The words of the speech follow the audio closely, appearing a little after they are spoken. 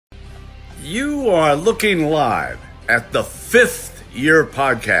You are looking live at the Fifth Year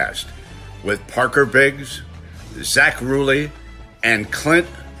Podcast with Parker Biggs, Zach Ruley, and Clint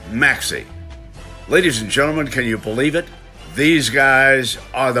Maxey. Ladies and gentlemen, can you believe it? These guys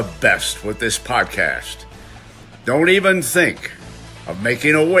are the best with this podcast. Don't even think of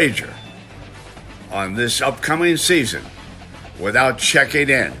making a wager on this upcoming season without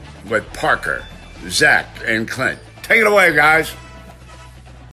checking in with Parker, Zach, and Clint. Take it away, guys.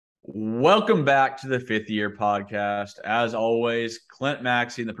 Welcome back to the Fifth Year Podcast. As always, Clint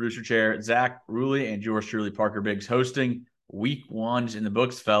Maxey in the producer chair, Zach Ruley, and yours truly, Parker Biggs, hosting week one in the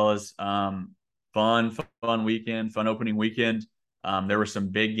books, fellas. Fun weekend, fun opening weekend. There were some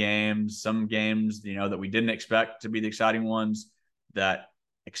big games, some games, that we didn't expect to be the exciting ones that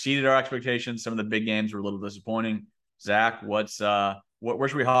exceeded our expectations. Some of the big games were a little disappointing. Zach, where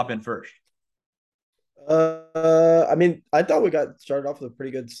should we hop in first? I thought we got started off with a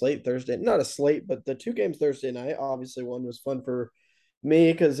pretty good slate Thursday. Not a slate, but the two games Thursday night. Obviously, one was fun for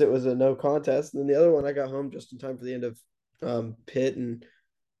me because it was a no contest, and then the other one I got home just in time for the end of Pitt and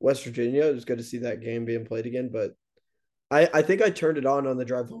West Virginia. It was good to see that game being played again. But I think I turned it on the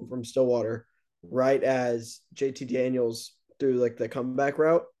drive home from Stillwater right as JT Daniels threw like the comeback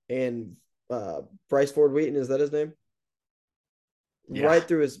route, and Bryce Ford Wheaton, is that his name? Yeah. Right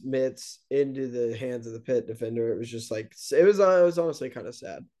through his mitts into the hands of the Pitt defender. It was just like it was honestly kind of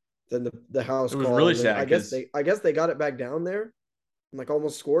sad. Then the house It was call, really sad. I guess they got it back down there and like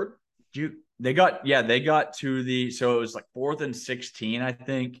almost scored. They got to so it was like 4th and 16, I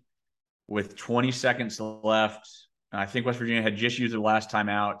think, with 20 seconds left. I think West Virginia had just used their last time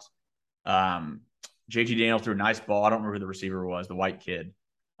out. JT Daniel threw a nice ball. I don't remember who the receiver was, the white kid.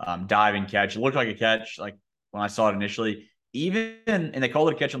 Diving catch. It looked like a catch, like when I saw it initially. And they called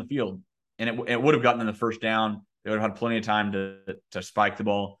it a catch on the field, and it would have gotten them the first down. They would have had plenty of time to spike the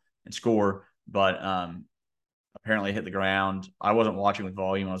ball and score, but apparently it hit the ground. I wasn't watching with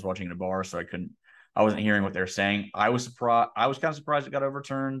volume. I was watching in a bar, so I wasn't hearing what they were saying. I was surprised. I was kind of surprised it got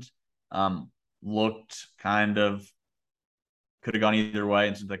overturned. Looked kind of could have gone either way,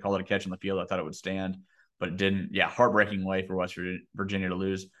 and since they called it a catch on the field, I thought it would stand, but it didn't. Yeah, heartbreaking way for West Virginia to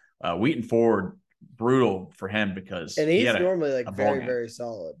lose. Wheaton Ford, brutal for him because and he's normally like very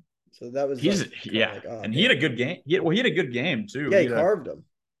solid. So that was he had a good game. He had a good game too. Yeah, he carved him.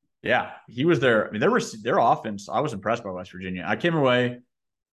 Yeah, he was there. I mean, their offense. I was impressed by West Virginia. I came away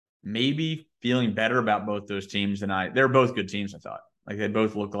maybe feeling better about both those teams than they're both good teams. I thought like they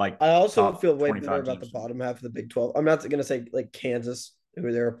both look like. I also feel way better about the bottom half of the Big 12. I'm not going to say like Kansas,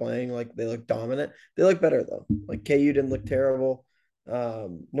 who they were playing, like they look dominant. They look better though. Like KU didn't look terrible.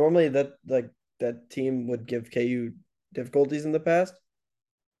 Normally that team would give KU difficulties in the past.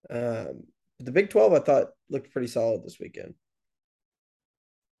 The Big 12, I thought, looked pretty solid this weekend.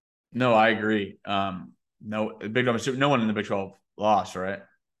 No, I agree. No one in the Big 12 lost, right?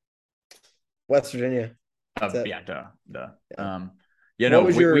 West Virginia. Duh. Yeah.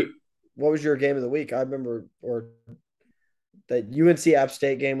 What was your game of the week? I remember, or that UNC App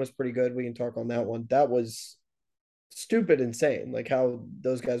State game was pretty good. We can talk on that one. That was stupid insane, like how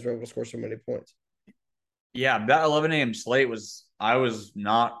those guys were able to score so many points. Yeah, that 11 a.m. slate I was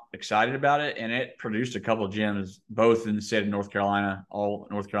not excited about it, and it produced a couple of gems, both in the state of North Carolina, all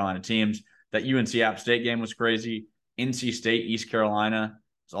North Carolina teams. That UNC App State game was crazy. NC State, East Carolina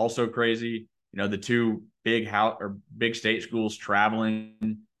was also crazy. The two big state schools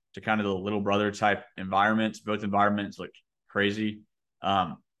traveling to kind of the little brother type environments. Both environments looked crazy.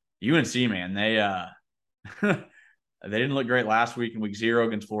 UNC, man, they they didn't look great last week in week 0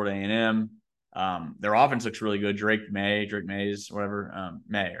 against Florida A&M. Their offense looks really good. Drake Mays, whatever.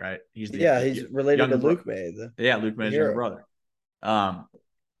 May, right? He's related to Luke May. Luke May's younger brother.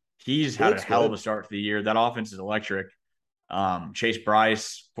 He's had a hell of a start to the year. That offense is electric. Chase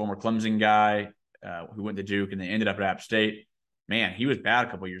Bryce, former Clemson guy, who went to Duke and then ended up at App State. Man, he was bad a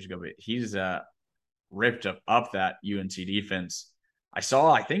couple of years ago, but he's ripped up that UNC defense. I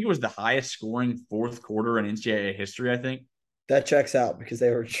think it was the highest scoring fourth quarter in NCAA history, I think. That checks out because they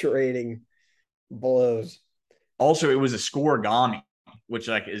were trading blows. Also, it was a scoregami, which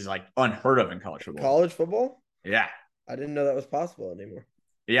is unheard of in college football. College football? Yeah. I didn't know that was possible anymore.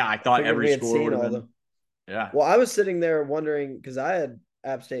 Yeah, I thought every score would have been. Yeah. Well, I was sitting there wondering because I had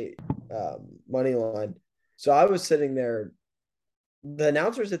App State money line. So I was sitting there. The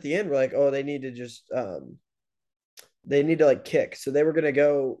announcers at the end were like, oh, they need to just they need to like kick. So they were going to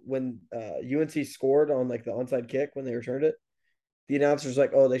go when UNC scored on like the onside kick when they returned it. The announcer's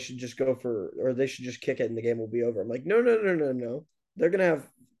like, oh, they should just they should just kick it and the game will be over. I'm like, no. They're going to have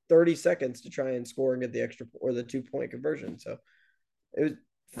 30 seconds to try and score and get the extra or the 2-point conversion. So it was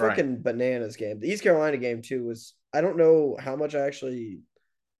Right. freaking bananas game. The East Carolina game too was. I don't know how much I actually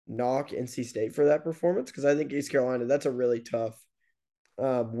knock NC State for that performance because I think East Carolina, that's a really tough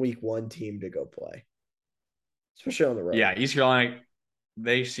week one team to go play, especially on the road. Yeah, East Carolina,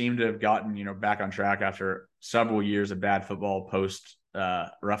 they seem to have gotten, back on track after several years of bad football post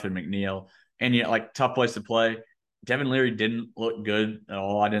Ruffin McNeil. And yet, like, tough place to play. Devin Leary didn't look good at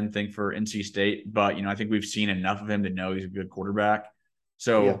all, I didn't think, for NC State. But, I think we've seen enough of him to know he's a good quarterback.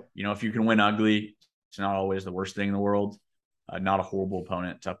 So, if you can win ugly, it's not always the worst thing in the world. Not a horrible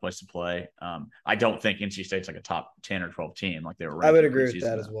opponent, tough place to play. I don't think NC State's like a top 10 or 12 team like they were. I would agree with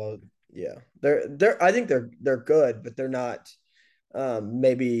that as well. Yeah, they're. I think they're good, but they're not.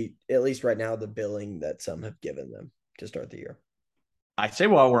 Maybe at least right now the billing that some have given them to start the year. I'd say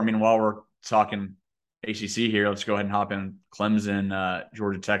while we're talking ACC here, let's go ahead and hop in Clemson,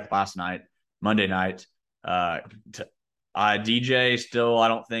 Georgia Tech last night, Monday night. DJ still, I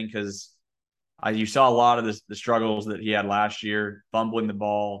don't think you saw a lot of the struggles that he had last year, fumbling the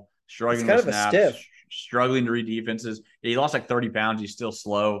ball, struggling with snaps, struggling to read defenses. He lost like 30 pounds. He's still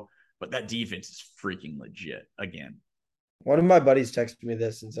slow, but that defense is freaking legit again. One of my buddies texted me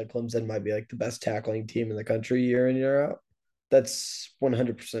this and said Clemson might be like the best tackling team in the country year in, year out. That's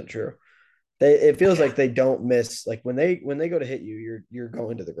 100% true. It feels like they don't miss. Like when they go to hit you, you're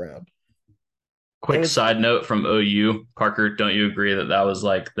going to the ground. Quick side note from OU, Parker, don't you agree that was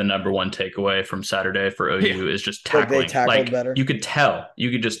like the number one takeaway from Saturday for OU is just tackling? Like they tackled better. You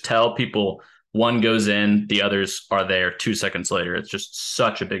could just tell people one goes in, the others are there 2 seconds later. It's just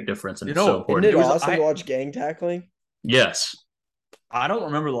such a big difference, and it's so important. Isn't it awesome to watch gang tackling? Yes. I don't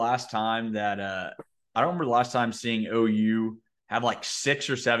remember the last time seeing OU have like 6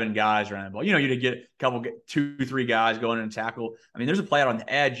 or 7 guys around the ball. You get a couple, 2-3 guys going in and tackle. I mean, there's a play out on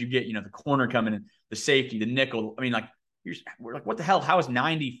the edge. You get, the corner coming in, the safety, the nickel. I mean, like, we're like, what the hell? How is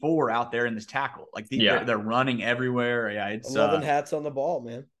 94 out there in this tackle? Like, they're running everywhere. Yeah, it's 11 hats on the ball,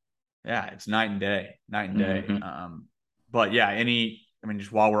 man. Yeah, it's night and day. Mm-hmm. But yeah,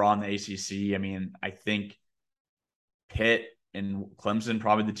 just while we're on the ACC, I think Pitt and Clemson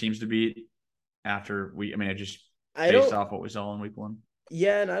probably the teams to beat after based off what we saw in week one.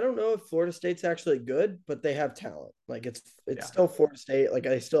 Yeah, and I don't know if Florida State's actually good, but they have talent. Like it's still Florida State. Like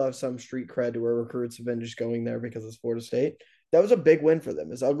they still have some street cred to where recruits have been just going there because it's Florida State. That was a big win for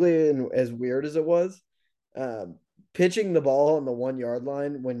them. As ugly and as weird as it was, pitching the ball on the 1 yard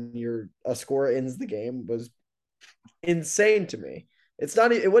line when a score ends the game was insane to me. It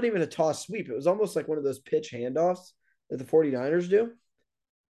wasn't even a toss sweep. It was almost like one of those pitch handoffs that the 49ers do.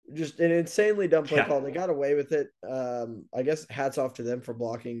 Just an insanely dumb play call. They got away with it. I guess hats off to them for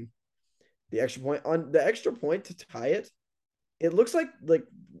blocking the extra point. On the extra point to tie it, it looks like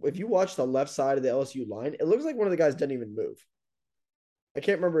if you watch the left side of the LSU line, it looks like one of the guys didn't even move. I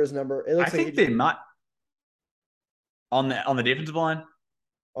can't remember his number. It looks I think they might on the defensive line.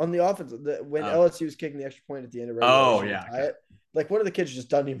 On the offense, when LSU was kicking the extra point at the end of regulation, like one of the kids just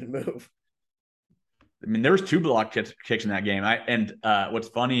doesn't even move. There was 2 block kicks in that game. What's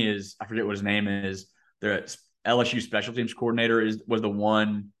funny is I forget what his name is. The LSU special teams coordinator was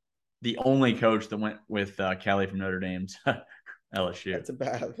the only coach that went with Kelly from Notre Dame's LSU. That's a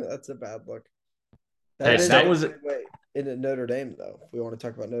bad look. That was in Notre Dame though. If we want to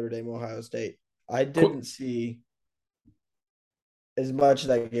talk about Notre Dame, Ohio State, I didn't see as much of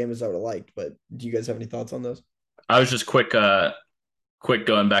that game as I would have liked. But do you guys have any thoughts on those? I was just quick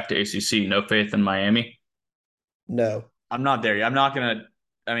going back to ACC. No faith in Miami? No. I'm not there yet. I'm not going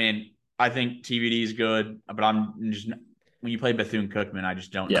to – I think TVD is good, but I'm just – when you play Bethune-Cookman, I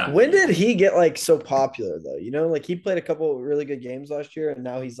just don't know. When did he get, so popular, though? He played a couple of really good games last year, and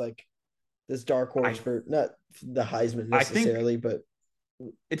now he's, this dark horse for – not the Heisman necessarily, but –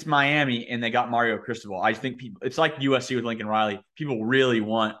 it's Miami, and they got Mario Cristobal. I think people – it's like USC with Lincoln Riley. People really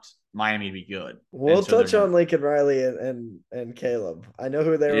want – Miami to be good. We'll touch on Lincoln Riley and Caleb. I know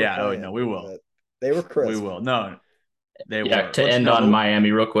who they were. Yeah, we will. They were crisp. We will. No, they were. To end on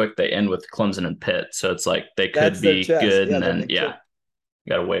Miami real quick, they end with Clemson and Pitt, so it's like they could be good, and then you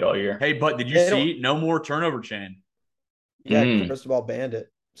got to wait all year. Hey, but did you see no more turnover chain? Yeah, Cristobal banned it.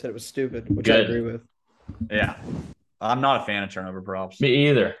 Said it was stupid, which I agree with. Yeah, I'm not a fan of turnover props. Me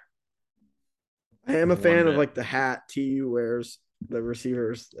either. I am a fan of the hat TU wears. The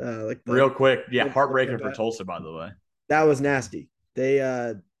receivers, real quick, heartbreaker for Tulsa, by the way. That was nasty.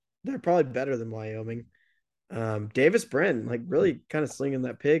 They're probably better than Wyoming. Davis Brin, really kind of slinging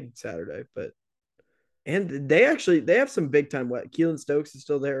that pig Saturday, and they have some big time. Keelan Stokes is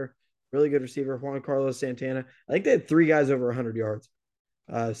still there, really good receiver. Juan Carlos Santana. I think they had 3 guys over 100 yards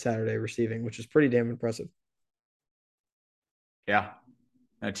Saturday receiving, which is pretty damn impressive. Yeah,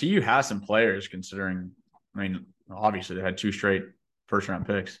 Now, TU has some players considering, I mean, obviously they had 2 straight first-round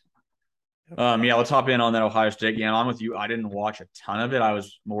picks. Yeah, let's hop in on that Ohio State game. I'm with you. I didn't watch a ton of it. I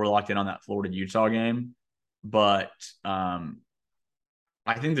was more locked in on that Florida-Utah game. But I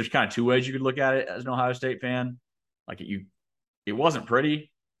think there's kind of 2 ways you could look at it as an Ohio State fan. Like it wasn't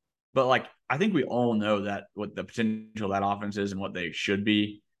pretty, but like I think we all know that what the potential of that offense is and what they should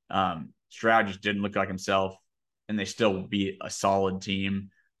be. Stroud just didn't look like himself, and they still beat a solid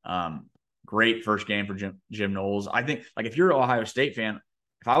team. Great first game for Jim Knowles. I think like if you're an Ohio State fan,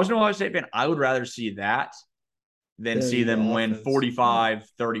 if I was an Ohio State fan, I would rather see that than see them win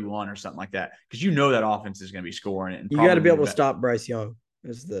 45-31 or something like that. Because you know that offense is going to be scoring it. And you got to be able to stop Bryce Young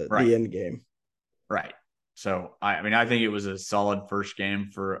is the end game. Right. So, I mean, I think it was a solid first game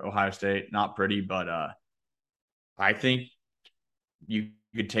for Ohio State. Not pretty, but I think you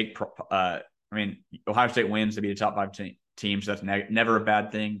could take I mean, Ohio State wins to be a top 5 team, so that's never a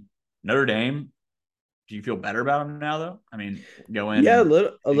bad thing. Notre Dame, do you feel better about them now, though? I mean, go in. Yeah, a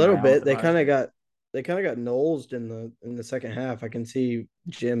little bit. They kind of got Knowles in the second half. I can see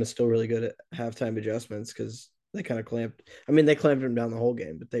Jim is still really good at halftime adjustments because they kind of clamped. I mean, they clamped him down the whole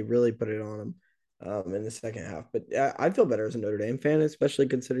game, but they really put it on him in the second half. But I feel better as a Notre Dame fan, especially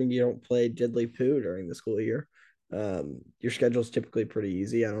considering you don't play diddly poo during the school year. Your schedule is typically pretty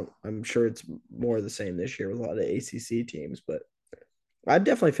easy. I'm sure it's more the same this year with a lot of ACC teams, but I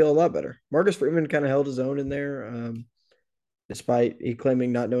definitely feel a lot better. Marcus Freeman kind of held his own in there. Despite he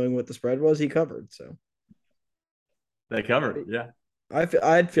claiming not knowing what the spread was, he covered. So they covered, yeah. I'd feel.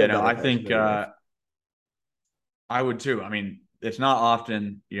 I think I would too. I mean, it's not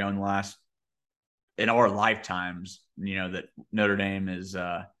often, in our lifetimes, that Notre Dame is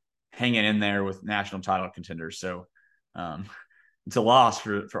hanging in there with national title contenders. So it's a loss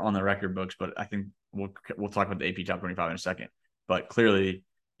for on the record books, but I think we'll talk about the AP Top 25 in a second. But clearly,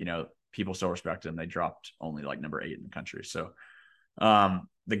 people still respect them. They dropped only like number 8 in the country. So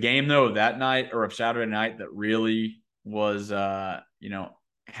the game though that night or of Saturday night that really was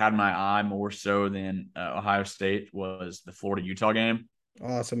had my eye more so than Ohio State was the Florida-Utah game.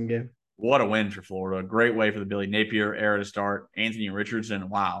 Awesome game. What a win for Florida. Great way for the Billy Napier era to start. Anthony Richardson.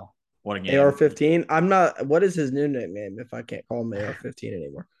 Wow. What a game. AR-15. What is his new nickname if I can't call him AR-15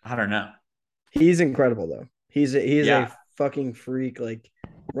 anymore? I don't know. He's incredible though. He's a fucking freak. Like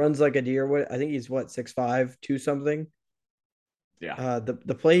runs like a deer. I think he's 6'5", 2 something. Yeah.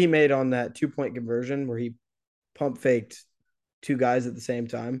 The play he made on that 2-point conversion where he pump faked 2 guys at the same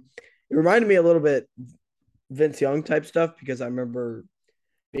time. It reminded me a little bit Vince Young type stuff because I remember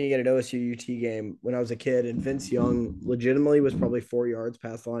being at an OSU UT game when I was a kid, and Vince Young legitimately was probably 4 yards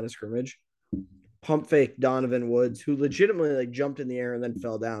past the line of scrimmage. Pump fake Donovan Woods, who legitimately jumped in the air and then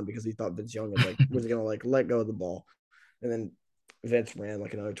fell down because he thought Vince Young was gonna let go of the ball, and then Vince ran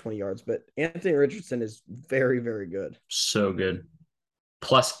another 20 yards. But Anthony Richardson is very, very good. So good.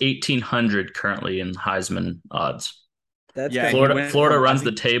 Plus 1,800 currently in Heisman odds. That's Florida runs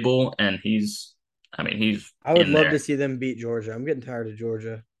the table, and he's. I would love to see them beat Georgia. I'm getting tired of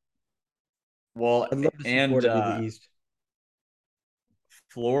Georgia. Well, I'd love to see Florida be the East.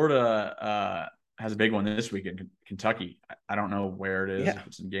 Florida has a big one this week in Kentucky. I don't know where it is, if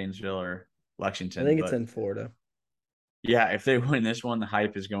it's in Gainesville or Lexington. I think it's in Florida. Yeah, if they win this one, the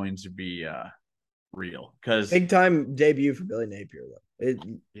hype is going to be real. Because big time debut for Billy Napier, though. It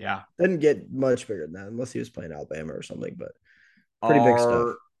doesn't get much bigger than that unless he was playing Alabama or something, but pretty big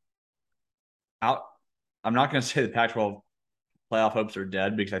stuff. I'm not going to say the Pac-12 playoff hopes are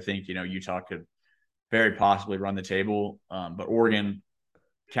dead because I think, Utah could very possibly run the table. But Oregon,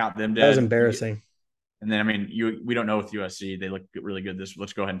 count them dead. That was embarrassing. And then, we don't know with USC. They look really good.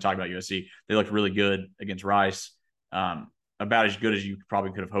 Let's go ahead and talk about USC. They looked really good against Rice. About as good as you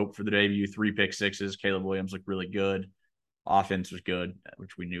probably could have hoped for the debut. 3 pick sixes. Caleb Williams looked really good. Offense was good,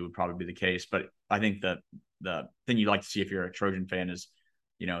 which we knew would probably be the case. But I think that the thing you'd like to see if you're a Trojan fan is,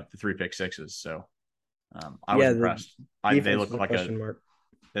 the 3 pick sixes. So I was impressed. They look like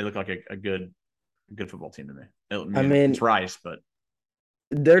a good football team to me. It's Rice, but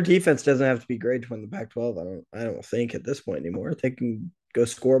their defense doesn't have to be great to win the Pac-12. I don't think at this point anymore. They can go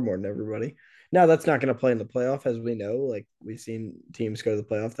score more than everybody. Now that's not going to play in the playoff, as we know. Like we've seen teams go to the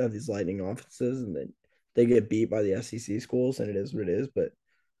playoff that have these lightning offenses, and then they get beat by the SEC schools, and it is what it is. But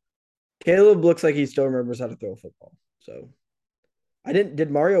Caleb looks like he still remembers how to throw a football. So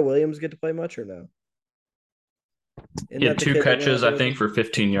did Mario Williams get to play much or no? He had 2 catches, I think, for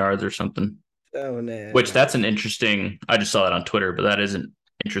 15 yards or something. Oh, no. Which that's an interesting – I just saw that on Twitter, but that is an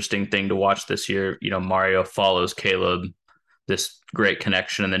interesting thing to watch this year. Mario follows Caleb, this great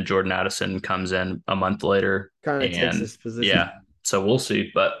connection, and then Jordan Addison comes in a month later. Kind of takes his position. Yeah, So we'll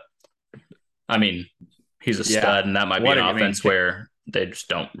see. But I mean, he's a stud, and that might be an offense where they just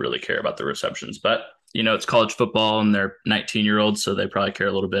don't really care about the receptions. But it's college football, and they're 19-year-olds, so they probably care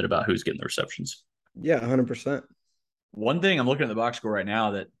a little bit about who's getting the receptions. Yeah, 100%. One thing I'm looking at the box score right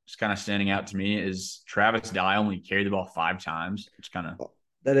now that's kind of standing out to me is Travis Dye only carried the ball 5 times. It's kind of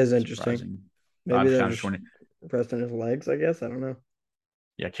that is interesting. Surprising. Maybe they're just resting his legs, I guess. I don't know.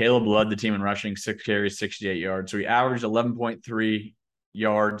 Yeah, Caleb led the team in rushing, 6 carries, 68 yards. So he averaged 11.3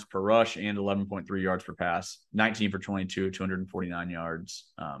 yards per rush and 11.3 yards per pass, 19 for 22, 249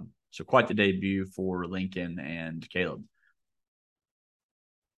 yards. So quite the debut for Lincoln and Caleb.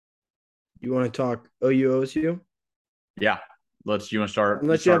 You want to talk OU OSU? Yeah, you want to start?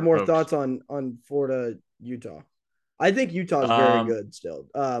 Unless you have more thoughts on Florida Utah. I think Utah's very good still.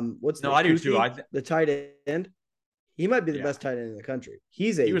 I do too. The tight end. He might be the best tight end in the country. He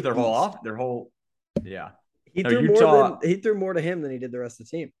was their whole yeah. He threw more to him than he did the rest of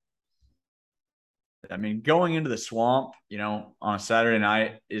the team. I mean, going into the swamp, on a Saturday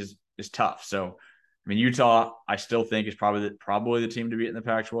night is tough. So, I mean, Utah, I still think is probably the team to beat in the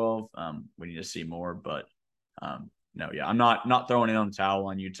Pac-12. We need to see more, but I'm not throwing in on the towel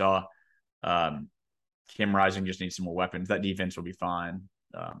on Utah. Kim Rising just needs some more weapons. That defense will be fine.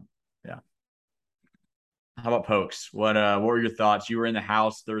 Yeah. How about Pokes? What were your thoughts? You were in the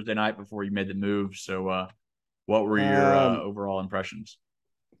house Thursday night before you made the move. So what were your overall impressions?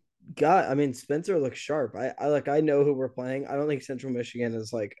 Spencer looks sharp. I know who we're playing. I don't think Central Michigan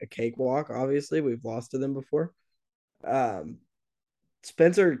is like a cakewalk. Obviously, we've lost to them before.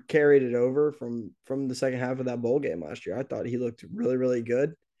 Spencer carried it over from the second half of that bowl game last year. I thought he looked really, really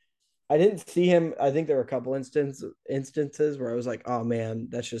good. I didn't see him. I think there were a couple instances where I was like, oh man,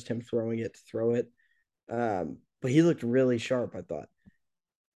 that's just him throwing it to throw it. But he looked really sharp, I thought.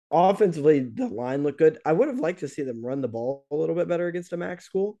 Offensively, the line looked good. I would have liked to see them run the ball a little bit better against a MAC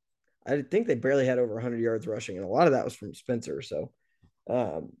school. I think they barely had over 100 yards rushing, and a lot of that was from Spencer. So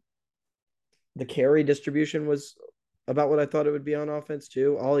the carry distribution was about what I thought it would be on offense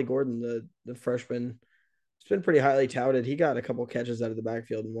too. Ollie Gordon, the freshman, it's been pretty highly touted. He got a couple catches out of the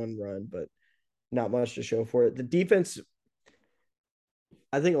backfield in one run, but not much to show for it. The defense,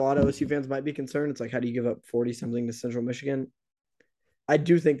 I think a lot of OSU fans might be concerned. It's like, how do you give up 40-something to Central Michigan? I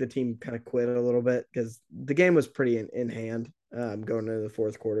do think the team kind of quit a little bit because the game was pretty in hand going into the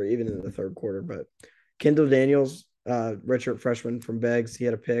fourth quarter, even in the third quarter. But Kendall Daniels, redshirt freshman from Beggs, he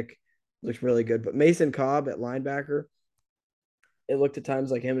had a pick. Looked really good. But Mason Cobb at linebacker, it looked at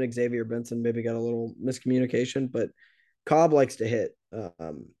times like him and Xavier Benson maybe got a little miscommunication, but Cobb likes to hit.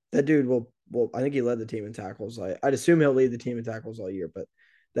 That dude will I think he led the team in tackles. I'd assume he'll lead the team in tackles all year, but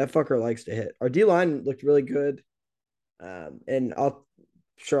that fucker likes to hit. Our D-line looked really good. And I'll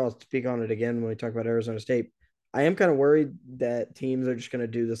speak on it again when we talk about Arizona State. I am kind of worried that teams are just going to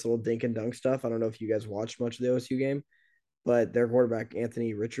do this little dink and dunk stuff. I don't know if you guys watched much of the OSU game, but their quarterback,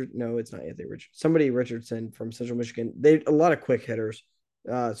 somebody Richardson from Central Michigan. They a lot of quick hitters.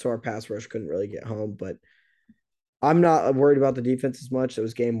 So our pass rush couldn't really get home, but I'm not worried about the defense as much. It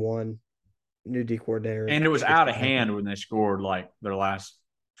was game one, new D coordinator. And it was out of hand when they scored like their last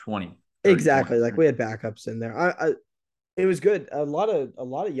 20. Exactly. Like we had backups in there. It was good. A lot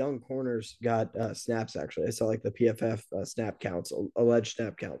of young corners got snaps. Actually, I saw like the PFF snap counts, alleged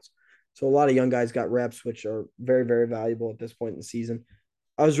snap counts. So a lot of young guys got reps, which are very, very valuable at this point in the season.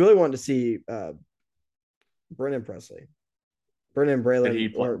 I was really wanting to see Brennan Braylon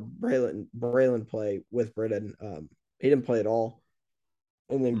play with Brennan. He didn't play at all,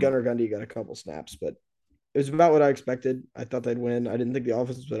 and then Gunnar Gundy got a couple snaps, but it was about what I expected. I thought they'd win. I didn't think the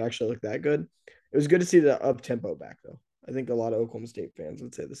offense would actually look that good. It was good to see the up tempo back though. I think a lot of Oklahoma State fans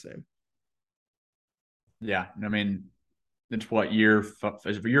would say the same. Yeah, I mean, it's what year 4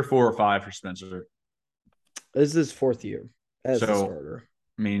 or 5 for Spencer. This is his 4th year as a starter.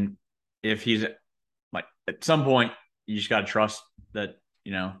 I mean, if he's like at some point, you just got to trust that.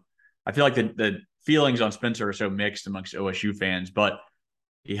 I feel like the feelings on Spencer are so mixed amongst OSU fans, but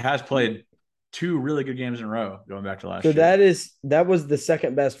he has played 2 really good games in a row going back to last year. So that was the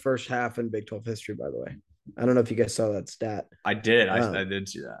second best first half in Big 12 history, by the way. I don't know if you guys saw that stat. I did. I did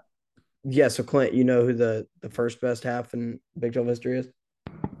see that. Yeah. So Clint, you know who the first best half in Big 12 history is?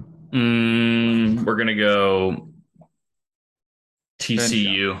 We're gonna go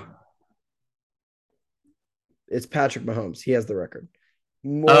TCU. It's Patrick Mahomes. He has the record.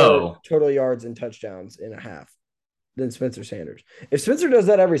 More total yards and touchdowns in a half than Spencer Sanders. If Spencer does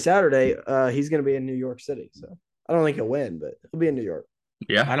that every Saturday, he's going to be in New York City. So I don't think he'll win, but he'll be in New York.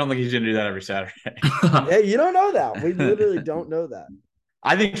 Yeah. I don't think he's going to do that every Saturday. Yeah, you don't know that. We literally don't know that.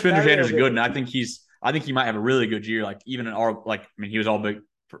 I think Spencer Sanders is good, and I think he's I think he might have a really good year. Like even in our he was all big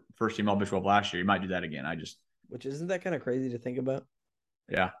first team all Big 12 last year. He might do that again. Which isn't that kind of crazy to think about?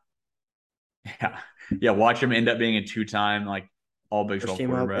 Yeah. Yeah. Watch him end up being a 2-time like all Big 12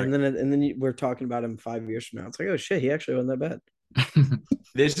 quarterback. And then we're talking about him 5 years from now. It's like, oh shit, he actually wasn't that bad.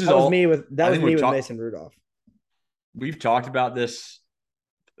 That was me with Mason Rudolph. We've talked about this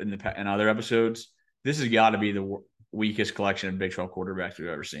in other episodes. This has got to be the weakest collection of Big 12 quarterbacks we've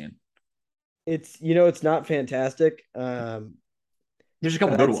ever seen. It's not fantastic. There's a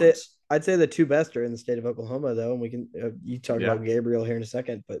couple good ones. I'd say the two best are in the state of Oklahoma, though, and we can you talk about Gabriel here in a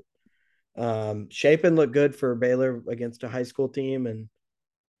second, but Shapen looked good for Baylor against a high school team, and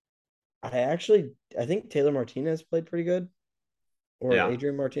I think Taylor Martinez played pretty good, or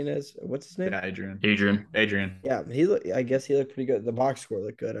Adrian Martinez. What's his name? Yeah, Adrian. Yeah, I guess he looked pretty good. The box score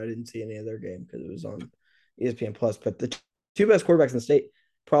looked good. I didn't see any of their game because it was on ESPN Plus. But the two best quarterbacks in the state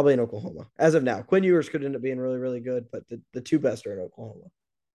probably in Oklahoma as of now. Quinn Ewers could end up being really, really good, but the two best are in Oklahoma.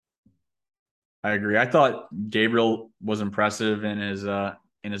 I agree. I thought Gabriel was impressive in his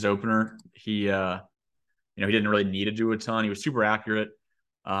opener. He he didn't really need to do a ton. He was super accurate.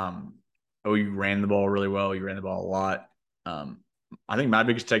 OU ran the ball really well. He ran the ball a lot. I think my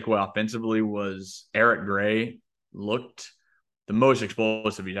biggest takeaway offensively was Eric Gray looked the most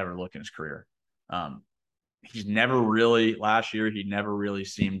explosive he's ever looked in his career. Last year, he never really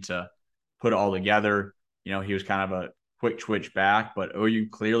seemed to put it all together. He was kind of a quick twitch back, but OU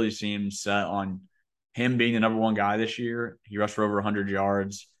clearly seems set on him being the number one guy this year. He rushed for over 100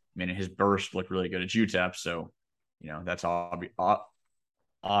 yards. His burst looked really good at UTEP. So, that's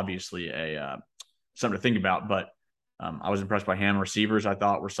obviously something to think about. But I was impressed by him. Receivers, I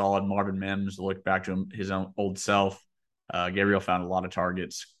thought, were solid. Marvin Mims looked back to his own old self. Gabriel found a lot of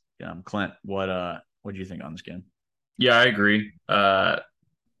targets. Clint, what do you think on this game? Yeah, I agree.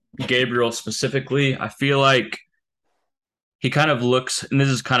 Gabriel specifically, I feel like he kind of looks, and this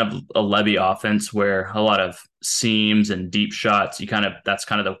is kind of a Levy offense where a lot of seams and deep shots, that's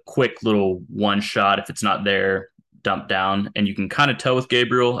kind of the quick little one shot. If it's not there, dump down. And you can kind of tell with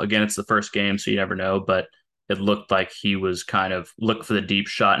Gabriel, again, it's the first game, so you never know, but it looked like he was kind of look for the deep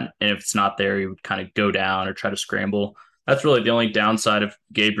shot. And if it's not there, he would kind of go down or try to scramble. That's really the only downside of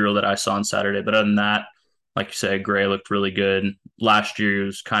Gabriel that I saw on Saturday. But other than that, like you said, Gray looked really good. Last year, he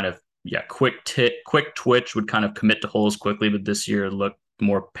was kind of, quick twitch, would kind of commit to holes quickly. But this year, looked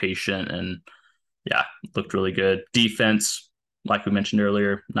more patient and, looked really good. Defense, like we mentioned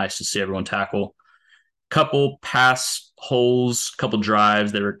earlier, nice to see everyone tackle. Couple pass holes, couple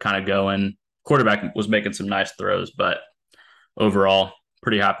drives, they were kind of going. Quarterback was making some nice throws, but overall,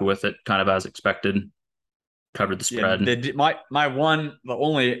 pretty happy with it, kind of as expected. Covered the spread.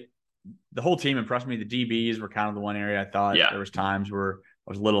 The whole team impressed me. The DBs were kind of the one area I thought there was times where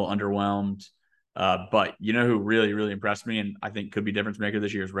I was a little underwhelmed. But who really, really impressed me and I think could be difference maker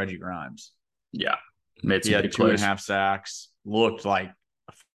this year is Reggie Grimes. Yeah. Made some he had 2.5 sacks, looked like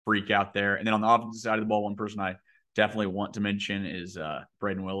a freak out there. And then on the offensive side of the ball, one person I definitely want to mention is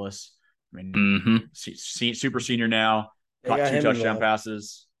Braden Willis. Super senior now, caught 2 touchdown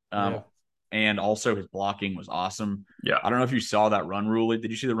passes. And also his blocking was awesome. Yeah. I don't know if you saw that run, Ruley.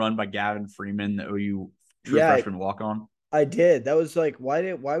 Did you see the run by Gavin Freeman, the OU true freshman walk-on? I did. That was like,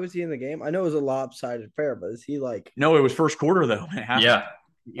 why was he in the game? I know it was a lopsided affair, but is he like? No, it was first quarter though. Yeah.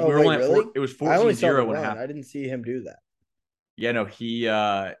 Really? It was 14-0 when it happened. I didn't see him do that. Yeah, no, he's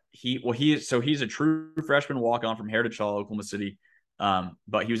a true freshman walk-on from Heritage Hall, Oklahoma City.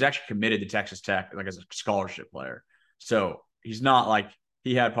 But he was actually committed to Texas Tech like as a scholarship player. So he's not like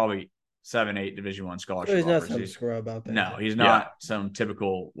he had probably 7-8 Division I scholarship. He's not some scrub out there. No, he's not some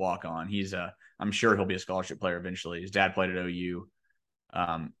typical walk-on. He's I'm sure he'll be a scholarship player eventually. His dad played at OU.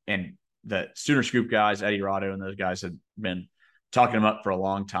 And the Sooner Scoop guys, Eddie Rado and those guys had been talking him up for a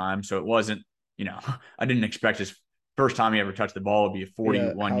long time. So it wasn't, I didn't expect his first time he ever touched the ball would be a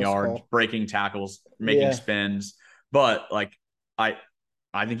 41-yard breaking tackles, making spins. But like I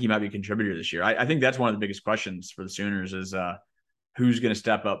think he might be a contributor this year. I think that's one of the biggest questions for the Sooners is who's going to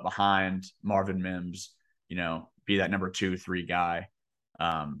step up behind Marvin Mims, be that number 2-3 guy.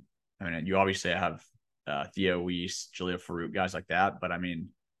 You obviously have Theo Weiss, Jaleel Farouk, guys like that. But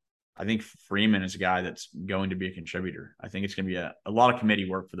I think Freeman is a guy that's going to be a contributor. I think it's going to be a lot of committee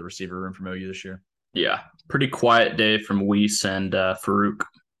work for the receiver room from OU this year. Yeah, pretty quiet day from Weiss and Farouk,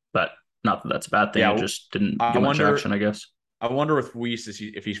 but not that that's a bad thing. It just didn't get much action, I guess. I wonder with Weiss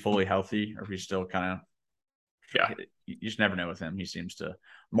if he's fully healthy or if he's still kind of – you just never know with him. He seems to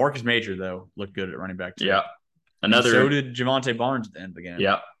 – Marcus Major, though, looked good at running back too. Yeah. So did Javonte Barnes at the end of the game.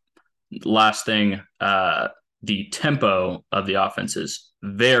 Yeah. Last thing, the tempo of the offense is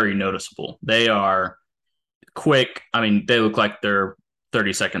very noticeable. They are quick. I mean, they look like they're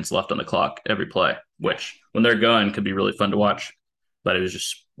 30 seconds left on the clock every play, which when they're going could be really fun to watch. But it was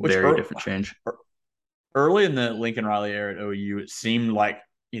just very different change. Early in the Lincoln Riley era at OU, it seemed like,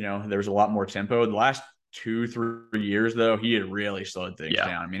 there was a lot more tempo. The last 2-3 years, though, he had really slowed things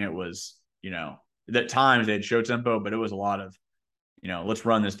down. I mean, it was, at times they'd show tempo, but it was a lot of, let's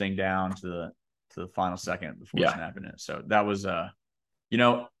run this thing down to the final second before snapping it. So that was, I'm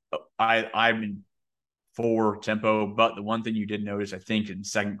in for tempo, but the one thing you did notice, I think, in the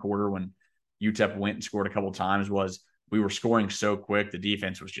second quarter when UTEP went and scored a couple of times was we were scoring so quick, the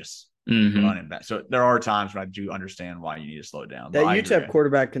defense was just running back. So there are times when I do understand why you need to slow it down. That UTEP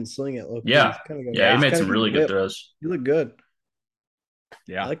quarterback can sling it. Yeah. He made some really good throws. You look good.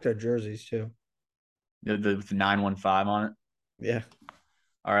 Yeah. I like their jerseys too. The 915 on it. Yeah.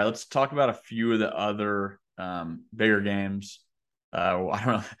 All right, let's talk about a few of the other bigger games. I don't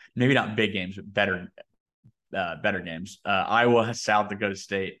know, maybe not big games, but better games. Iowa, South Dakota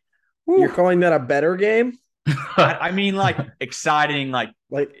State. You're calling that a better game? I mean, like exciting, like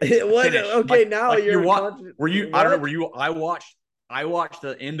what? Okay, now you're. Were you? What? I don't know. Were you? I watched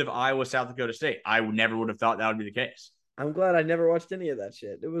the end of Iowa, South Dakota State. I never would have thought that would be the case. I'm glad I never watched any of that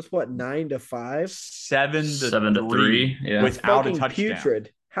shit. It was what, 9-5, 7-3, yeah, without a touchdown.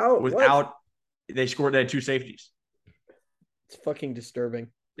 Putrid. How? Without they scored? They had 2 safeties. It's fucking disturbing.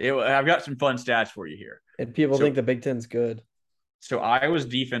 I've got some fun stats for you here. And people think the Big Ten's good. So Iowa's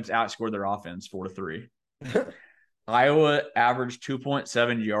defense outscored their offense 4-3. Iowa averaged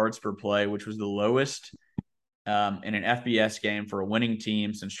 2.7 yards per play, which was the lowest in an FBS game for a winning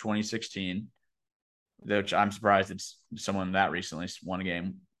team since 2016. Which I'm surprised it's someone that recently won a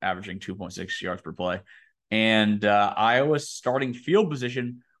game averaging 2.6 yards per play. And Iowa's starting field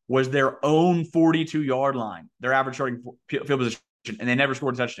position was their own 42-yard line, their average starting field position, and they never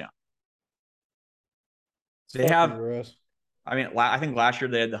scored a touchdown. They have, gross. I mean, I think last year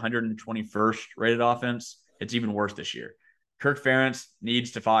they had the 121st rated offense. It's even worse this year. Kirk Ferentz needs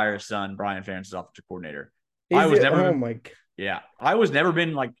to fire his son, Brian Ferentz, as offensive coordinator. I was never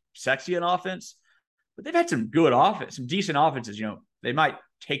been like sexy in offense, but they've had some good offense, some decent offenses. They might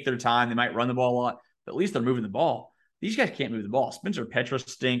take their time, they might run the ball a lot, but at least they're moving the ball. These guys can't move the ball. Spencer Petra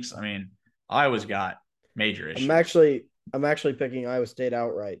stinks. I mean, Iowa's got major issues. I'm actually picking Iowa State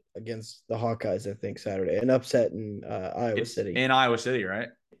outright against the Hawkeyes, I think, Saturday. An upset in Iowa City. In Iowa City, right?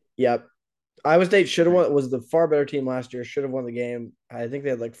 Yep. Iowa State should have won. Was the far better team last year. Should have won the game. I think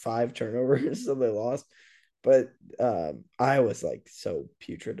they had like 5 turnovers, so they lost. But Iowa's like so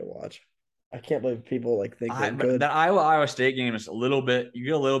putrid to watch. I can't believe people think they're good. That Iowa State game is a little bit. You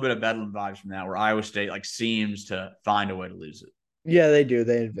get a little bit of Bedlam vibes from that, where Iowa State seems to find a way to lose it. Yeah, they do.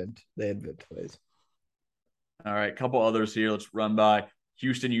 They invent plays. All right, a couple others here. Let's run by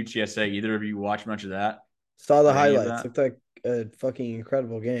Houston, UTSA. Either of you watch much of that? Saw the highlights. Looked like a fucking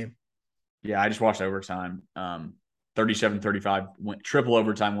incredible game. Yeah, I just watched overtime. 37-35, triple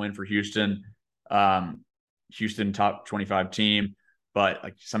overtime win for Houston. Houston top 25 team, but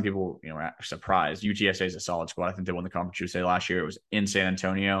some people are surprised. UTSA is a solid squad. I think they won the Conference USA last year. It was in San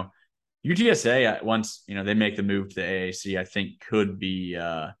Antonio. UTSA once they make the move to the AAC, I think could be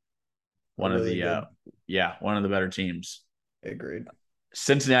one of the better teams. Agreed.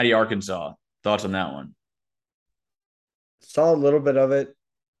 Cincinnati, Arkansas. Thoughts on that one? Saw a little bit of it.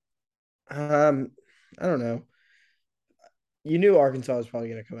 I don't know. You knew Arkansas was probably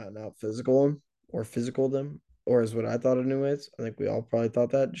going to come out and out physical them, or is what I thought anyways. I think we all probably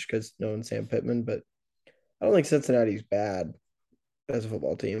thought that just because knowing Sam Pittman, but I don't think Cincinnati's bad as a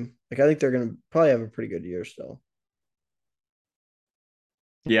football team. I think they're going to probably have a pretty good year still.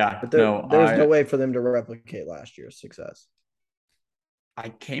 Yeah, but there's no way for them to replicate last year's success. I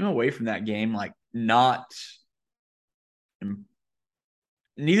came away from that game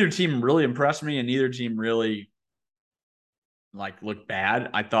neither team really impressed me, and neither team really looked bad.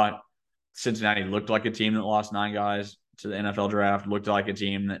 I thought Cincinnati looked like a team that lost 9 guys to the NFL draft, looked like a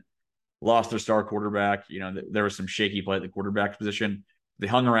team that lost their star quarterback. There was some shaky play at the quarterback position. They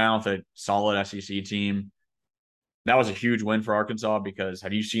hung around with a solid SEC team. That was a huge win for Arkansas because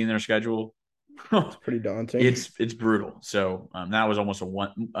have you seen their schedule? It's pretty daunting. It's brutal. So that was almost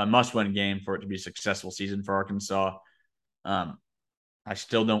a must-win game for it to be a successful season for Arkansas. I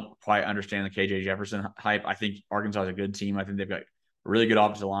still don't quite understand the KJ Jefferson hype. I think Arkansas is a good team. I think they've got a really good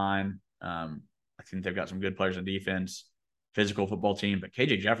offensive line. I think they've got some good players on defense, physical football team. But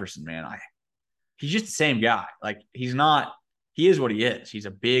KJ Jefferson, man, he's just the same guy. He is what he is. He's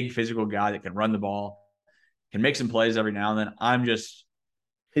a big physical guy that can run the ball, can make some plays every now and then.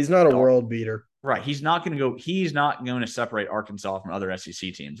 He's not a world beater. Right. He's not going to separate Arkansas from other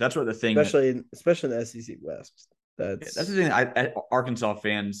SEC teams. That's what the thing. Especially in the SEC West. That's the thing Arkansas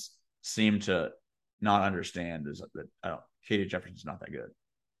fans seem to not understand is that Katie Jefferson's not that good.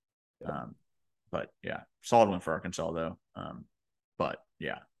 But yeah, solid win for Arkansas though. But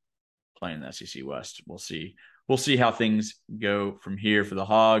yeah, playing the SEC West, we'll see. We'll see how things go from here for the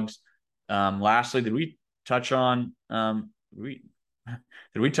Hogs. Lastly, did we touch on the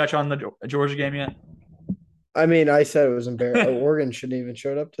Georgia game yet? I mean, I said it was embarrassing. Oregon shouldn't even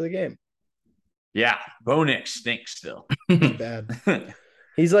showed up to the game. Yeah, Bo Nix stinks still. He's bad.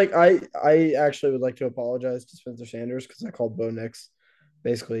 He's like, I actually would like to apologize to Spencer Sanders because I called Bo Nix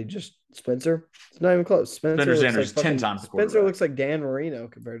basically just Spencer. It's not even close. Spencer Sanders like 10 times. Spencer looks like Dan Marino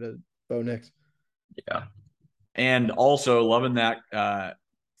compared to Bo Nix. Yeah, and also loving that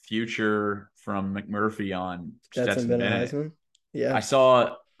future from McMurphy on Stetson Bennett. Heisman. Yeah,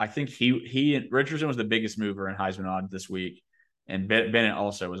 I think he Richardson was the biggest mover in Heisman odds this week. And Bennett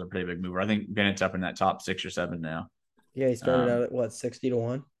also was a pretty big mover. I think Bennett's up in that top 6 or 7 now. Yeah, he started out at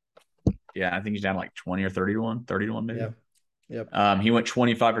 60-1. Yeah, I think he's down like 20 or 30-1, 30-1 maybe. Yeah. Yep. He went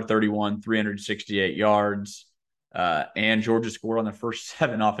 25 for 31, 368 yards, and Georgia scored on their first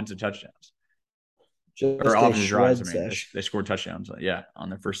 7 offensive touchdowns. Or offensive drives. I mean, they scored touchdowns. Yeah, on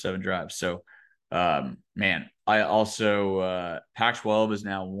their first 7 drives. So, man, I also Pac-12 is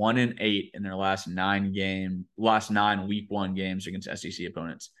now 1-8 in their last 9 week 1 games against SEC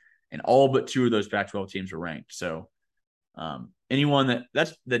opponents, and all but 2 of those Pac-12 teams were ranked. So, anyone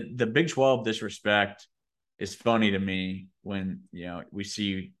that's the Big 12 disrespect is funny to me when we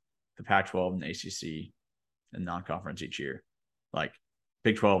see the Pac-12 and the ACC and non-conference each year. Like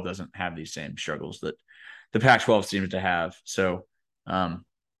Big 12 doesn't have these same struggles that the Pac-12 seems to have. So,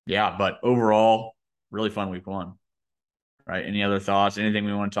 yeah, but overall, really fun week 1. Right? Any other thoughts? Anything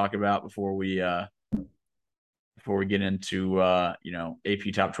we want to talk about before we get into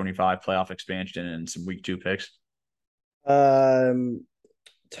AP Top 25 playoff expansion and some week 2 picks? Tyler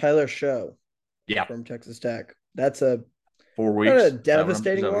Show. Yeah, from Texas Tech. That's a 4 weeks. Not a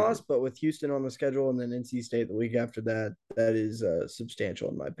devastating loss, but with Houston on the schedule and then NC State the week after that is substantial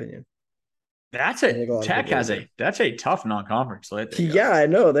in my opinion. That's a tough non-conference. Yeah, I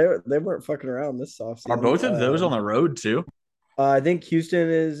know they weren't fucking around this offseason. Are both of those on the road too? I think Houston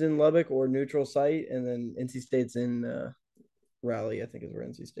is in Lubbock or neutral site, and then NC State's in Raleigh. I think is where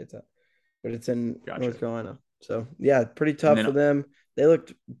NC State's at, but it's in North Carolina. So yeah, pretty tough for them.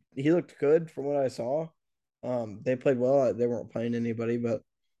 He looked good from what I saw. They played well. They weren't playing anybody, but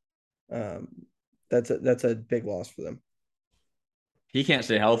that's a big loss for them. He can't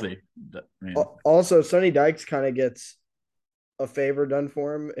stay healthy. Also, Sonny Dykes kind of gets a favor done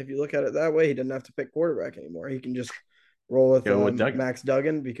for him. If you look at it that way, he doesn't have to pick quarterback anymore. He can just roll with Max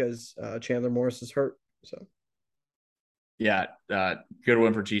Duggan because Chandler Morris is hurt. So, yeah, good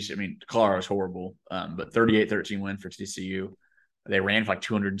win for TCU. I mean, Colorado's horrible, but 38-13 win for TCU. They ran for like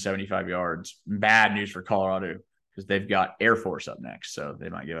 275 yards. Bad news for Colorado because they've got Air Force up next, so they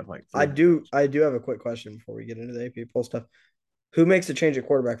might give up like. I do have a quick question before we get into the AP poll stuff. Who makes a change at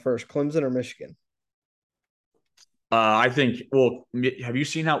quarterback first, Clemson or Michigan? I think. Well, have you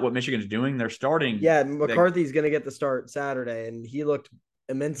seen what Michigan's doing? They're starting. Yeah, McCarthy's going to get the start Saturday, and he looked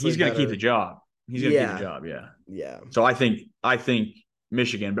immensely. He's going to keep the job. He's going to keep the job. Yeah. Yeah. So I think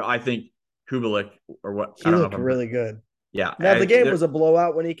Michigan, but I think Kubelik or what? He looked really good. Yeah. Now the game was a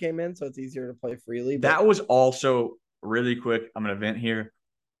blowout when he came in, so it's easier to play freely. But that was also really quick. I'm going to vent here.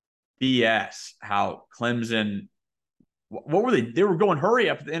 BS. How Clemson. What were they? They were going hurry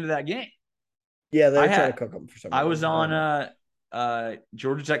up at the end of that game. Yeah, they were trying to cook them for some reason. I was on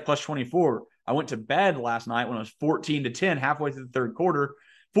Georgia Tech plus 24. I went to bed last night when it was 14-10, halfway through the third quarter.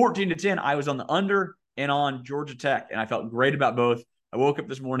 14-10, I was on the under and on Georgia Tech, and I felt great about both. I woke up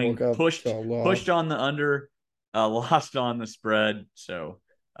this morning, pushed on the under, lost on the spread. So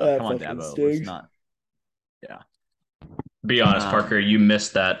come on, Dabo. It's not. Yeah. Be honest, Parker, you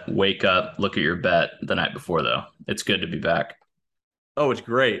missed that wake up, look at your bet the night before, though. It's good to be back. Oh, it's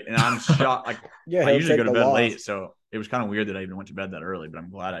great. And I'm shocked. I usually go to bed late, so it was kind of weird that I even went to bed that early, but I'm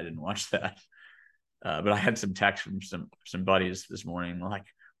glad I didn't watch that. But I had some texts from some buddies this morning, like,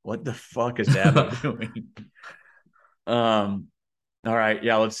 what the fuck is Dabo doing? All right.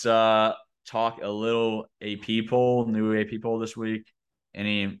 Yeah, let's talk a little AP poll, new AP poll this week.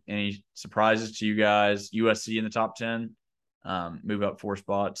 Any surprises to you guys? USC in the top 10. Move up 4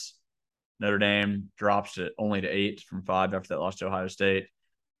 spots. Notre Dame drops it only to 8 from 5 after that loss to Ohio State.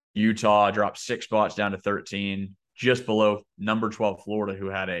 Utah drops 6 spots down to 13, just below number 12 Florida, who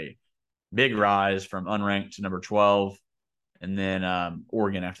had a big rise from unranked to number 12. And then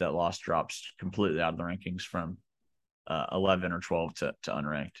Oregon, after that loss, drops completely out of the rankings from 11 or 12 to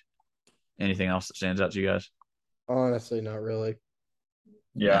unranked. Anything else that stands out to you guys? Honestly, not really.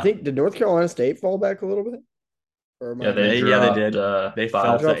 Yeah. I think, did North Carolina State fall back a little bit? Or Yeah, they did. They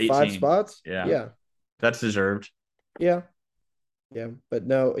fell to 18. 5 spots? Yeah. That's deserved. Yeah. Yeah. But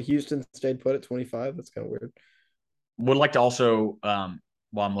no, Houston stayed put at 25. That's kind of weird. Would like to also, while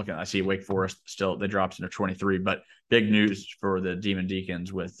I'm looking, I see Wake Forest still, they dropped into 23, but big news for the Demon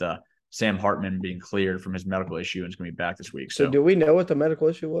Deacons with Sam Hartman being cleared from his medical issue and is going to be back this week. So do we know what the medical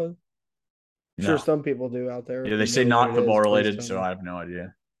issue was? I'm No. sure some people do out there. Yeah, they say not football related, so I have no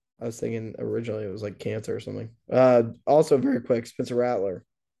idea. I was thinking originally it was like cancer or something. Also very quick, Spencer Rattler.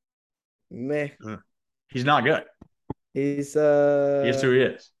 Meh. He's not good. He's who he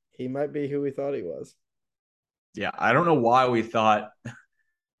is. He might be who we thought he was. Yeah, I don't know why we thought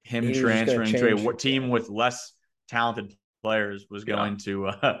him transferring to a team with less talented players was going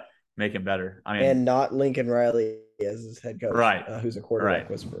to make him better. I mean, and not Lincoln Riley as his head coach, right? Who's a quarterback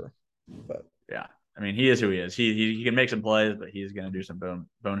whisperer. But yeah, I mean, he is who he is. He can make some plays, but he's going to do some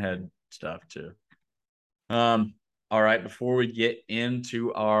bonehead stuff too. All right, before we get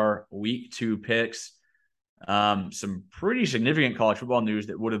into our week 2 picks, some pretty significant college football news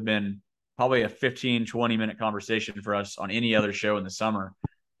that would have been probably a 15-20 minute conversation for us on any other show in the summer.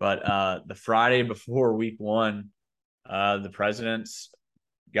 But the Friday before week 1, the presidents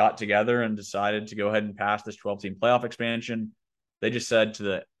got together and decided to go ahead and pass this 12-team playoff expansion. They just said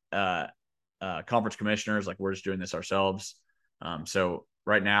to the conference commissioners, like, we're just doing this ourselves. So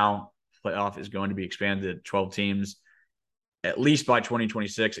right now, playoff is going to be expanded to 12 teams, at least by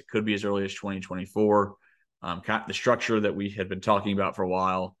 2026. It could be as early as 2024. The structure that we had been talking about for a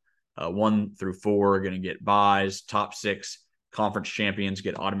while, 1 through 4 are going to get buys. Top 6 conference champions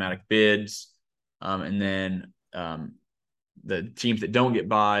get automatic bids. And then the teams that don't get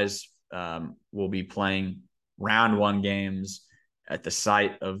buys will be playing round 1 games at the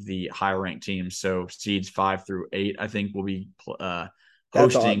site of the higher ranked teams. So seeds 5 through 8, I think, will be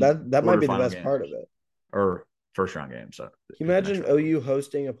hosting. That might be the best part of it. Or first round games. So can you imagine OU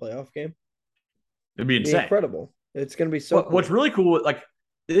hosting a playoff game? It'd be insane. Incredible. It's going to be so cool. What's really cool, like,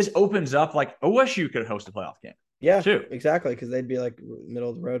 this opens up, like, OSU could host a playoff game. Yeah, too. Exactly, because they'd be like middle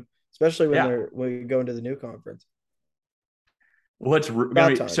of the road, especially when we go into the new conference. Well,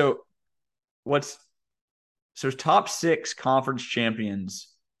 top 6 conference champions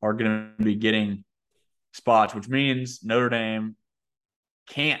are going to be getting spots, which means Notre Dame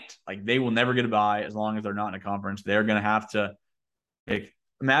can't, like, they will never get a bye as long as they're not in a conference. They're going to have to, like,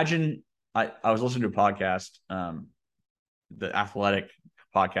 imagine. I was listening to a podcast, the Athletic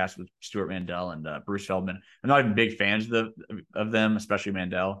podcast with Stuart Mandel and Bruce Feldman. I'm not even big fans of them, especially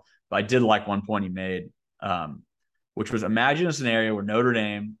Mandel, but I did like one point he made, which was, imagine a scenario where Notre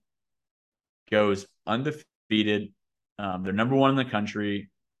Dame goes undefeated. They're number 1 in the country,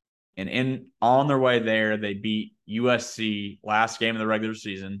 and on their way there, they beat USC last game of the regular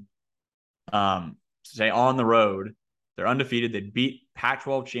season. Say on the road, they're undefeated. They beat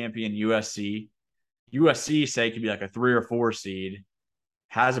Pac-12 champion USC. USC, say, could be like a 3 or 4 seed,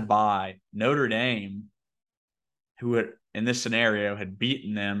 has a bye. Notre Dame, who in this scenario had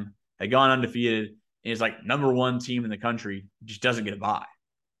beaten them, had gone undefeated, is like number 1 team in the country, just doesn't get a bye.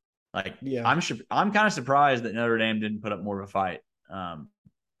 Like, yeah. I'm kind of surprised that Notre Dame didn't put up more of a fight.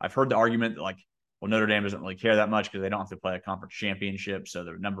 I've heard the argument that, like, well, Notre Dame doesn't really care that much because they don't have to play a conference championship, so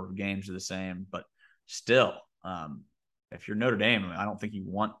the number of games are the same. But still, if you're Notre Dame, I don't think you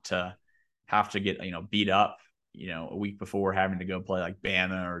want to have to get, beat up, a week before having to go play like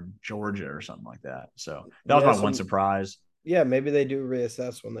Bama or Georgia or something like that. So that was my one surprise. Yeah, maybe they do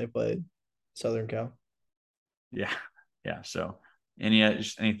reassess when they played Southern Cal. Yeah. So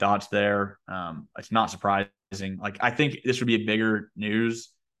any thoughts there? It's not surprising. Like, I think this would be a bigger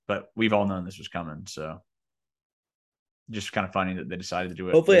news, but we've all known this was coming. So just kind of funny that they decided to do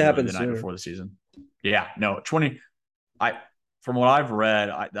it. Hopefully it happens the night before the season. Yeah, no, from what I've read,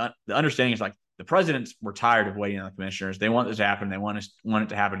 the understanding is, like, the presidents were tired of waiting on the commissioners. They want this to happen. They want it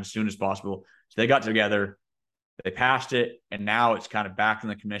to happen as soon as possible. So they got together, they passed it, and now it's kind of back in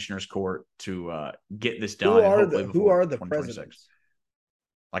the commissioner's court to get this done. Who are the presidents?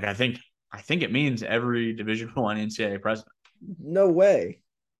 Like, I think it means every Division I NCAA president. No way.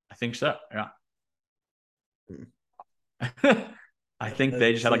 I think so. Yeah. I think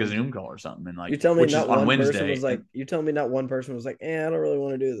they just had like a Zoom call or something, and, like, you tell me not one on Wednesday. Person was like, you tell me not one person was like, I don't really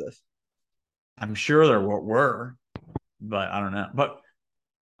want to do this. I'm sure there were, but I don't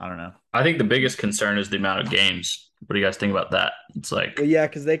know. I think the biggest concern is the amount of games. What do you guys think about that? It's like, well, yeah,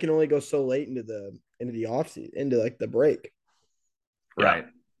 because they can only go so late into the offseason, into like the break. Right.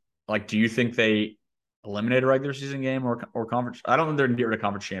 Like, do you think they eliminate a regular season game or conference? I don't think they're going to get rid of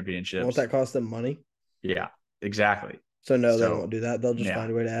conference championships. Won't that cost them money? Yeah, exactly. So no, they won't do that. They'll just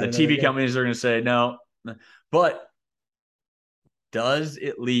find a way to add the TV companies are going to say no. But does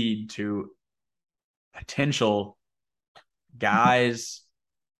it lead to potential guys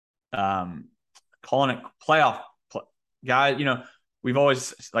calling it playoff guys? We've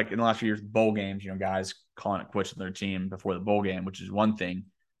always, like in the last few years, bowl games, guys calling it quits with their team before the bowl game, which is one thing.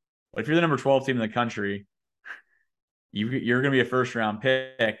 But if you're the number 12 team in the country, you're going to be a first round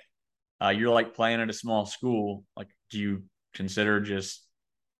pick. You're like playing at a small school. Like, do you consider just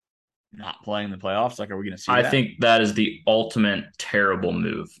not playing the playoffs? Like, are we going to see I think that is the ultimate terrible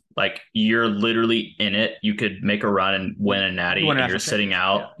move. Like, you're literally in it. You could make a run and win a natty, and you're sitting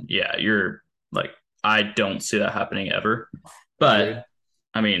out. Yeah, you're like, I don't see that happening ever. But,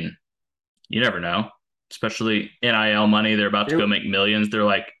 I mean, you never know. Especially NIL money. They're about to go make millions. They're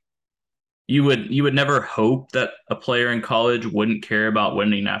like, you would never hope that a player in college wouldn't care about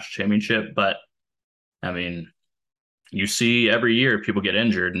winning national championship. But, I mean, you see every year people get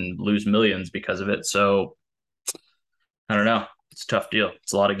injured and lose millions because of it. So I don't know. It's a tough deal.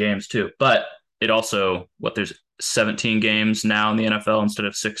 It's a lot of games too. But it also, there's 17 games now in the NFL instead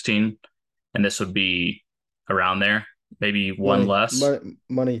of 16. And this would be around there. Maybe one less.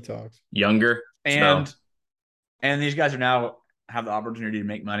 Money talks. Younger. And these guys are now have the opportunity to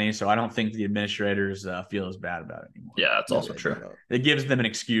make money. So I don't think the administrators feel as bad about it anymore. Yeah, that's also true. It gives them an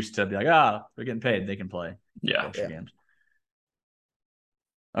excuse to be like, they're getting paid. They can play. Games.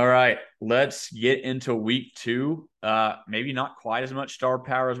 All right, let's get into week 2. Maybe not quite as much star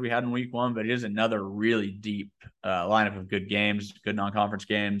power as we had in week 1, but it is another really deep lineup of good games, good non-conference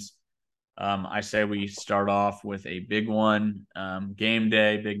games. I say we start off with a big one. Game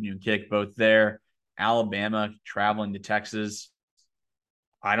day, big noon kick, both there. Alabama traveling to Texas.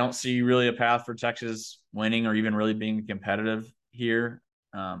 I don't see really a path for Texas winning or even really being competitive here.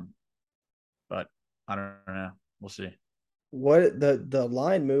 But I don't know. We'll see. What the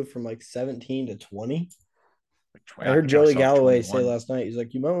line moved from like 17 to 20? I heard Joey Galloway say last night, he's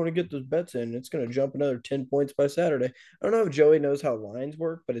like, you might want to get those bets in. It's going to jump another 10 points by Saturday. I don't know if Joey knows how lines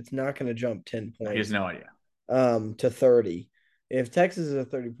work, but it's not going to jump 10 points. He has no idea. To 30. If Texas is a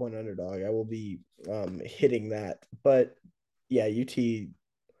 30-point underdog, I will be hitting that. But yeah, UT,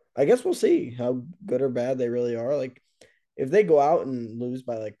 I guess we'll see how good or bad they really are. Like, if they go out and lose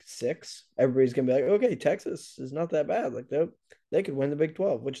by like 6, everybody's gonna be like, okay, Texas is not that bad. Like they could win the Big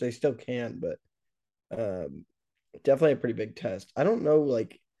 12, which they still can, but definitely a pretty big test. I don't know,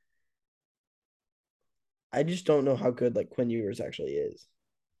 like I just don't know how good like Quinn Ewers actually is.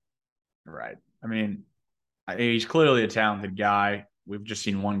 Right. I mean, he's clearly a talented guy. We've just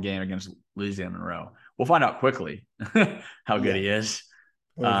seen one game against Louisiana Monroe. We'll find out quickly how good he is.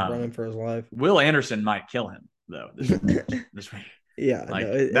 He's running for his life. Will Anderson might kill him though this week. Yeah,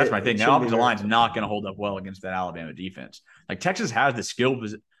 that's my thing. The offensive line's not going to hold up well against that Alabama defense. Like, Texas has the skill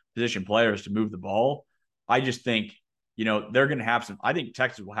position players to move the ball. I just think, they're going to have some. I think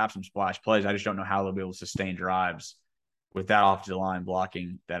Texas will have some splash plays. I just don't know how they'll be able to sustain drives with that offensive line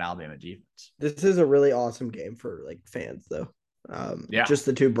blocking that Alabama defense. This is a really awesome game for like fans, though. Just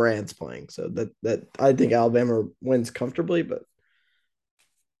the two brands playing, so that I think Alabama wins comfortably, but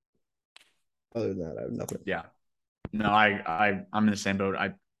other than that, I have nothing. Yeah. No, I'm in the same boat.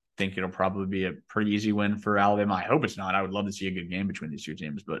 I think it'll probably be a pretty easy win for Alabama. I hope it's not. I would love to see a good game between these two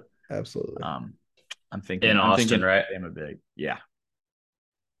teams, but absolutely. I'm thinking in Austin, right? Alabama big. Yeah.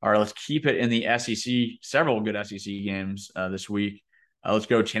 All right, let's keep it in the SEC. Several good SEC games this week. Let's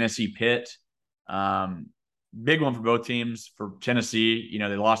go Tennessee Pitt. Big one for both teams. For Tennessee,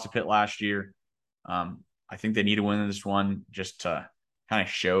 they lost to Pitt last year. I think they need to win this one just to kind of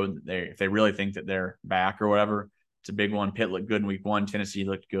show that if they really think that they're back or whatever. It's a big one. Pitt looked good in week 1. Tennessee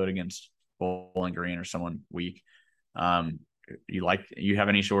looked good against Bowling Green or someone weak. You have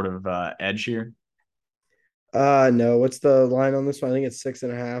any sort of edge here? No. What's the line on this one? I think it's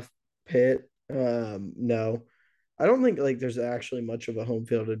 6.5 Pitt. No. I don't think like there's actually much of a home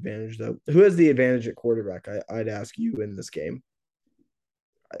field advantage though. Who has the advantage at quarterback? I'd ask you in this game.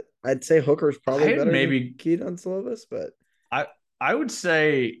 I'd say Hooker's probably better than Keaton Slovis, but I would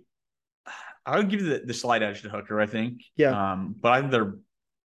say I would give you the slight edge to Hooker, I think. Yeah. But I think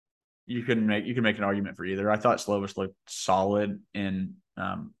you can make an argument for either. I thought Slovis looked solid in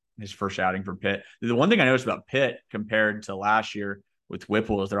his first outing for Pitt. The one thing I noticed about Pitt compared to last year with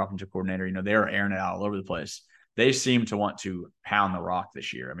Whipple as their offensive coordinator, they were airing it out all over the place. They seem to want to pound the rock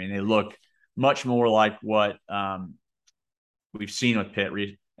this year. I mean, they look much more like what we've seen with Pitt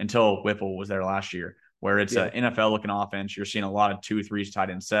until Whipple was there last year. where it's an NFL looking offense. You're seeing a lot of 2-3s tight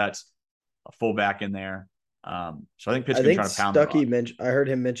end sets, a fullback in there. So I think Pitt's going to try to pound the rock. I heard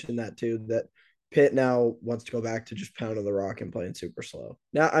him mention that too, that Pitt now wants to go back to just pounding the rock and playing super slow.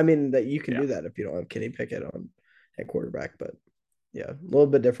 Now, I mean, that you can do that if you don't have Kenny Pickett at quarterback, but yeah, a little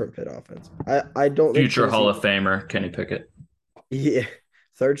bit different Pitt offense. I don't future Hall of Famer Kenny Pickett. Yeah,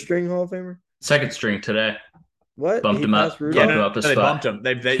 third string Hall of Famer. Second string today. What? Bumped him up. Bumped him up a they spot. bumped him.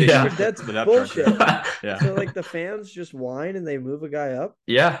 They that's bullshit. Yeah. So like the fans just whine and they move a guy up.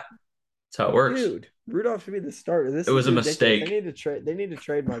 Yeah, that's how it works. Dude, Rudolph should be the starter. It was a mistake. They need to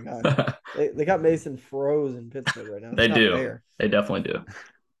trade my guy. they got Mason froze in Pittsburgh right now. They do. Fair. They definitely do.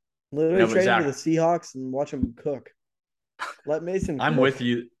 Literally trade him to the Seahawks and watch him cook. Let Mason. I'm with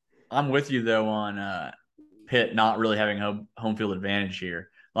you. I'm with you though on Pitt not really having home field advantage here.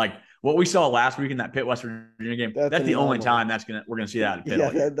 Like what we saw last week in that Pitt West Virginia game. That's the only time we're gonna see that at Pitt. Yeah,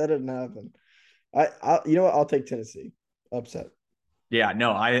 that didn't happen. I you know what? I'll take Tennessee upset. Yeah,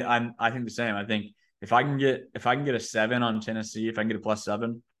 no, I think the same. I think if I can get a 7 on Tennessee, if I can get a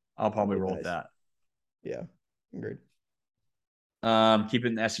 +7, I'll probably roll with that. Yeah, agreed.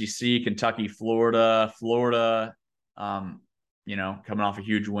 Keeping the SEC, Kentucky, Florida, coming off a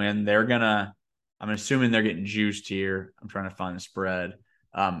huge win. I'm assuming they're getting juiced here. I'm trying to find the spread.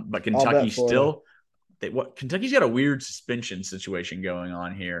 But Kentucky still, Kentucky's got a weird suspension situation going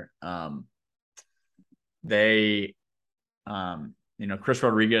on here. Chris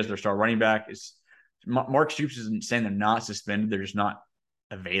Rodriguez, their star running back, is Mark Stoops isn't saying they're not suspended. They're just not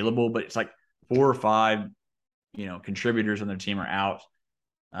available, but it's like 4 or 5, contributors on their team are out.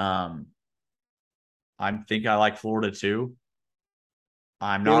 I think I like Florida too.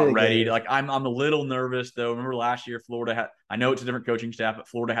 I'm not ready. I'm a little nervous though. Remember last year, Florida had, I know it's a different coaching staff, but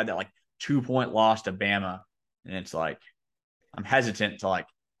Florida had that 2-point loss to Bama. And it's I'm hesitant to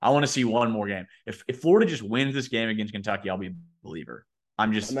I want to see one more game. If Florida just wins this game against Kentucky, I'll be a believer.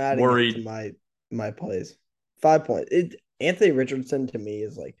 I'm just worried. My plays 5 points. Anthony Richardson to me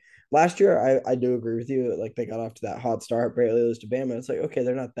is last year. I do agree with you. They got off to that hot start, barely lose to Bama. It's okay,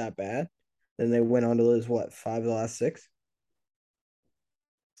 they're not that bad. Then they went on to lose 5 of the last 6.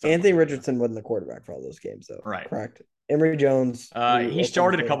 Anthony Richardson wasn't the quarterback for all those games, though. Right. Correct. Emory Jones. He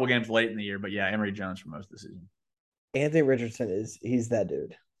started a couple games late in the year, but yeah, Emory Jones for most of the season. Anthony Richardson he's that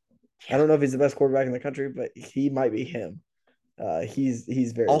dude. I don't know if he's the best quarterback in the country, but he might be him.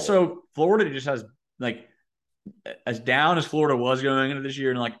 He's very also good. Florida just has as down as Florida was going into this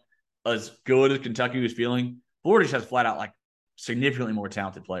year, and as good as Kentucky was feeling, Florida just has flat out significantly more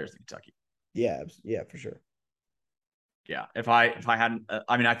talented players than Kentucky. Yeah, for sure. Yeah, if I hadn't,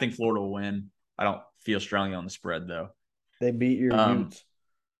 I think Florida will win. I don't feel strongly on the spread though. They beat your Utes.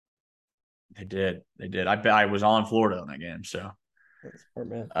 They did. I was on Florida in that game, so. That's smart,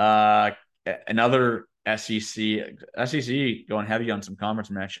 man. Another SEC going heavy on some conference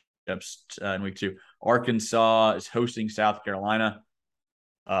matchups in week 2. Arkansas is hosting South Carolina.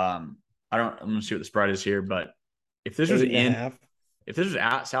 I'm gonna see what the spread is here, but if this was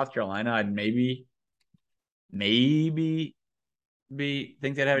at South Carolina, I'd maybe think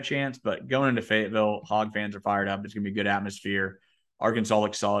they'd have a chance. But going into Fayetteville, Hog fans are fired up. It's gonna be a good atmosphere. Arkansas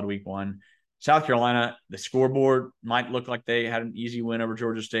looks solid week 1. South Carolina, the scoreboard might look like they had an easy win over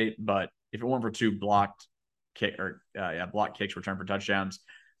Georgia State, but if it weren't for 2 blocked kicks returned for touchdowns,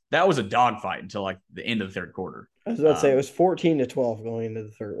 that was a dogfight until the end of the third quarter. I was about to say it was 14-12 going into the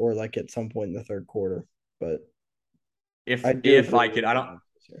third, or at some point in the third quarter. But I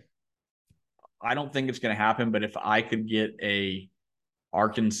don't think it's going to happen. But if I could get a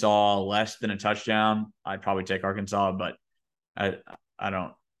Arkansas less than a touchdown, I'd probably take Arkansas. But I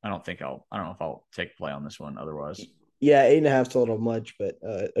don't know if I'll take play on this one otherwise. Yeah, 8.5 is a little much, but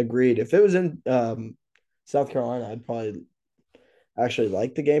agreed. If it was in South Carolina, I'd probably actually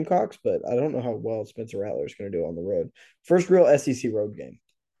like the Gamecocks, but I don't know how well Spencer Rattler is going to do on the road. First real SEC road game.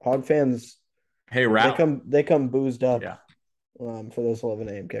 Hog fans, they come boozed up. Yeah. For those 11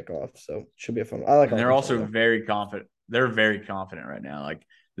 a.m. kickoffs, so it should be a fun. I like. And they're also very confident. They're very confident right now.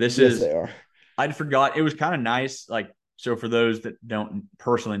 They are. I forgot. It was kind of nice. So for those that don't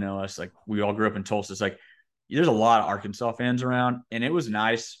personally know us, we all grew up in Tulsa. It's there's a lot of Arkansas fans around, and it was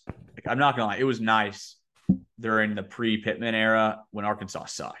nice. I'm not gonna lie, it was nice during the pre-Pittman era when Arkansas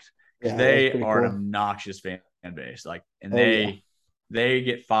sucked. Yeah, they are an obnoxious fan base. They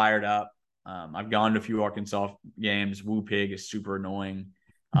get fired up. I've gone to a few Arkansas games. Woo Pig is super annoying.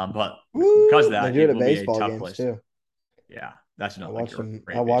 But because of that, they do it at baseball games place. Too. Yeah, that's not.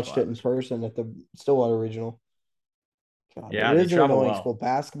 I watched it in person at the Stillwater Regional. God, Yeah, it they is an travel annoying well. school.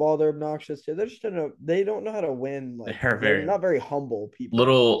 Basketball, they're obnoxious too. They're just they don't know how to win. Like They're not very humble people.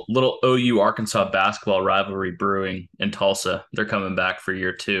 Little OU Arkansas basketball rivalry brewing in Tulsa. They're coming back for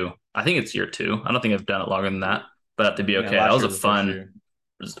year 2. I think it's year 2. I don't think I've done it longer than that, but have to be okay. That last was year a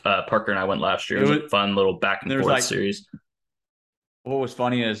was the first fun. year. Parker and I went last year. It It was was a fun little back and there was forth like series. what was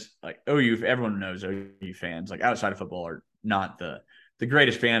funny is like OU. Everyone knows OU fans like outside of football are not the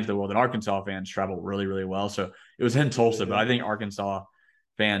greatest fans in the world, and Arkansas fans travel really really well. So it was in Tulsa, but I think Arkansas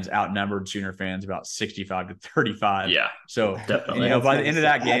fans outnumbered Sooner fans about 65 to 35. Yeah, So definitely. by the end of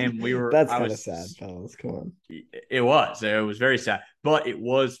that game, That's I kind of was sad, fellas. Come on. It was very sad, but it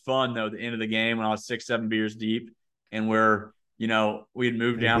was fun though. The end of the game when I was 6-7 beers deep, and we had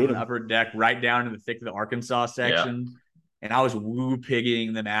moved down from the upper deck right down to the thick of the Arkansas section. Yeah. And I was woo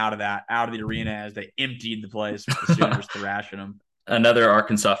pigging them out of the arena as they emptied the place with the Sooners thrashing them. Another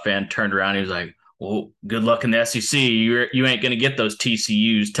Arkansas fan turned around. He was like, "Well, good luck in the SEC. You ain't gonna get those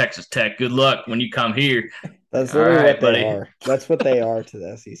TCUs, Texas Tech. Good luck when you come here." That's literally what they are. That's what they are to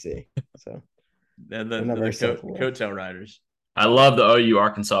the SEC. So they're the coattail riders. I love the OU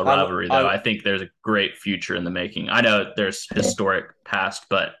Arkansas rivalry, though. I think there's a great future in the making. I know there's historic past,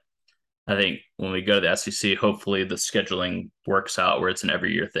 but I think when we go to the SEC, hopefully the scheduling works out where it's an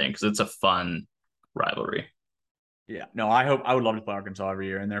every year thing because it's a fun rivalry. Yeah, no, I would love to play Arkansas every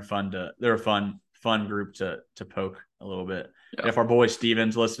year, and they're a fun group to poke a little bit. Yeah. If our boy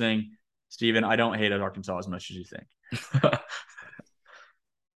Steven's listening, Steven, I don't hate Arkansas as much as you think.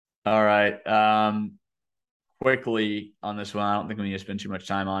 All right. Quickly on this one, I don't think we need to spend too much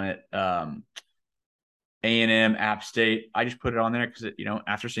time on it. A&M, App State. I just put it on there because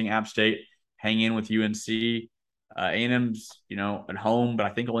after seeing App State hang in with UNC, A&M's at home, but I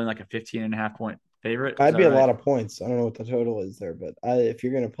think only like a 15.5 point favorite. I'd be a lot of points. I don't know what the total is there, but if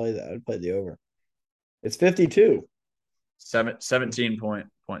you're gonna play that, I'd play the over. It's 52. 17 point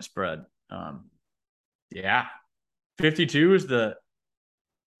spread. Yeah, 52 is the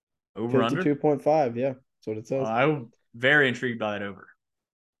over 52.5. Yeah, that's what it says. I'm very intrigued by that over.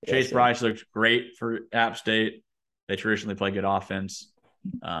 Yeah, Chase Bryce looked great for App State. They traditionally play good offense.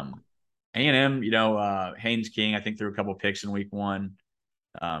 A&M, Haynes King, I think threw a couple picks in week 1,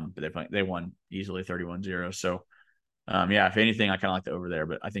 but they won easily 31-0. So, if anything, I kind of like the over there,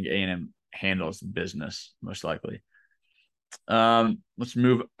 but I think A&M handles business most likely. Let's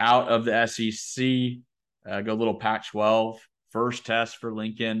move out of the SEC. Go a little Pac-12. First test for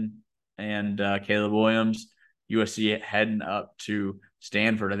Lincoln and Caleb Williams. USC heading up to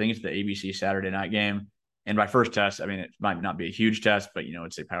Stanford. I think it's the ABC Saturday night game. And by first test, I mean, it might not be a huge test, but,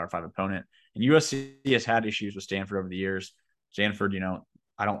 it's a Power 5 opponent. And USC has had issues with Stanford over the years. Stanford,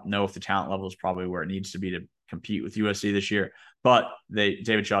 I don't know if the talent level is probably where it needs to be to compete with USC this year. But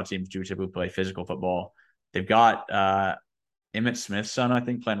David Shaw teams do typically play physical football. They've got Emmitt Smith's son, I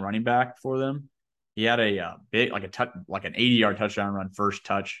think, playing running back for them. He had a big, like an 80-yard touchdown run, first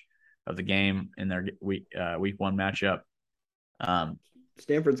touch of the game in their week 1 matchup.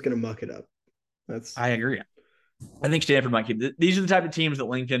 Stanford's going to muck it up. I agree. I think Stanford might keep. These are the type of teams that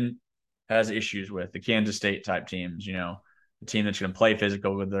Lincoln has issues with. The Kansas State type teams, the team that's going to play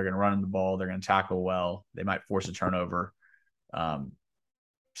physical, they're going to run the ball, they're going to tackle well, they might force a turnover.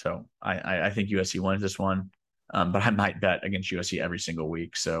 So I think USC wins this one, but I might bet against USC every single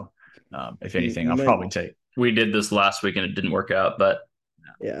week. So if anything, I'll probably take. We did this last week and it didn't work out, but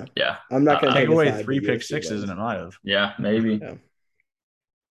yeah, I'm not going to take away 3 pick sixes, and it might have. Yeah, maybe. Yeah.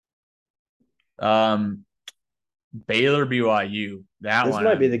 Baylor BYU. This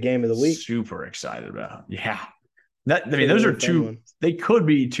might be the game of the week. Super excited about. Yeah. Those are two. They could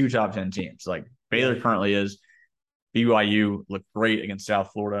be 2 top 10 teams. Like Baylor currently is. BYU looked great against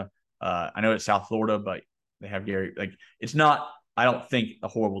South Florida. I know it's South Florida, but they have Gary. Like it's not. I don't think a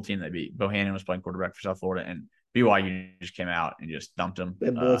horrible team they beat. Bohannon was playing quarterback for South Florida, and BYU just came out and just dumped them. They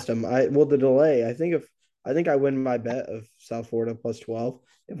blitzed them. The delay. I think I win my bet of South Florida plus 12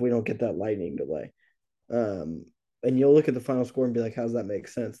 if we don't get that lightning delay. And you'll look at the final score and be like, how does that make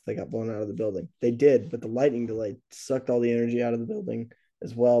sense? They got blown out of the building. They did, but the lightning delay sucked all the energy out of the building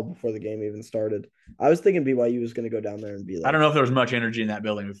as well before the game even started. I was thinking BYU was going to go down there and be like, I don't know if there was much energy in that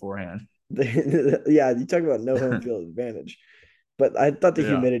building beforehand. Yeah, you talk about no home field advantage. But I thought the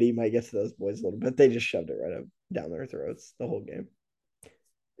humidity might get to those boys a little bit. They just shoved it right up down their throats the whole game.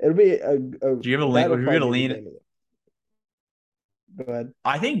 It'll be do you have a lean? We're going to lean. Go ahead.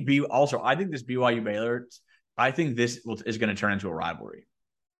 I think this BYU Baylor. I think this is going to turn into a rivalry.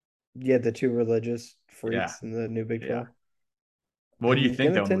 Yeah, the 2 religious freaks in the new Big 12. What do you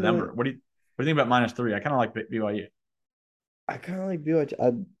think though? Number? What do you think about -3? I kind of like BYU. I kind of like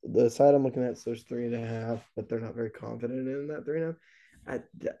BYU. The side I'm looking at says 3.5, but they're not very confident in that 3.5.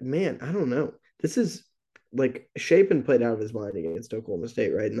 Man, I don't know. This is like Shapen played out of his mind against Oklahoma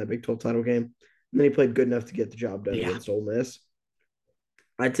State, right, in that Big 12 title game. And then he played good enough to get the job done against Ole Miss.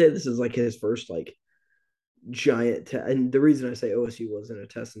 I'd say this is like his first like giant test. And the reason I say OSU wasn't a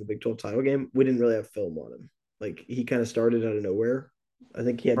test in the Big 12 title game, we didn't really have film on him. Like he kind of started out of nowhere. I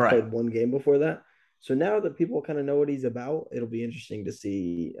think he had played one game before that. So now that people kind of know what he's about, it'll be interesting to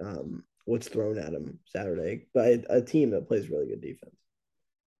see what's thrown at him Saturday by a team that plays really good defense.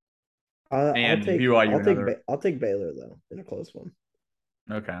 And BYU, I'll take Baylor though in a close one.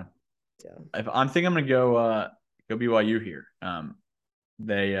 Okay. Yeah. If I'm thinking I'm gonna go BYU here.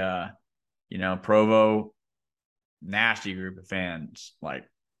 They Provo, nasty group of fans. Like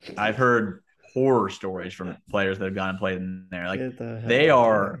I've heard horror stories from players that have gone and played in there. Like they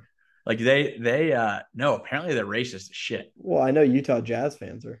are like no, apparently they're racist as shit. Well, I know Utah Jazz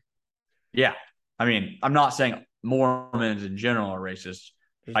fans are. Yeah. I mean, I'm not saying Mormons in general are racist.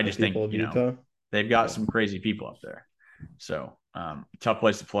 I just think, they've got some crazy people up there. So, tough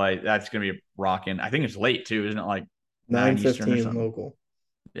place to play. That's going to be rocking. I think it's late too, isn't it? Like 9:15 local.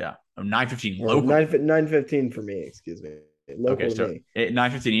 Yeah. 9:15 local. 9:15 for me, excuse me. Local okay, so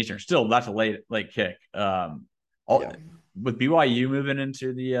 9:15 Eastern. Still, that's a late kick. With BYU moving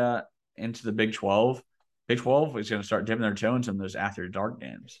into the Big 12, Big 12 is going to start dipping their toe in some of those after dark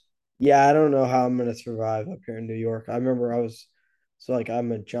games. Yeah, I don't know how I'm going to survive up here in New York. I remember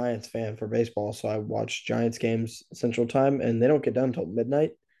I'm a Giants fan for baseball, so I watched Giants games Central Time, and they don't get done until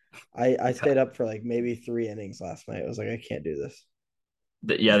midnight. I stayed up for like maybe 3 innings last night. I was like, I can't do this.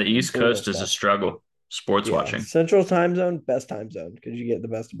 The East Coast is a struggle. Sports watching. Central Time Zone, best time zone because you get the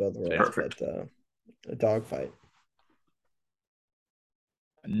best of both worlds. Perfect. But a dogfight.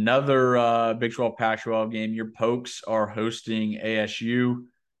 Another Big 12 Pac-12 game. Your Pokes are hosting ASU.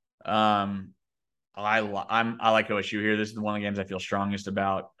 I like OSU here. This is one of the games I feel strongest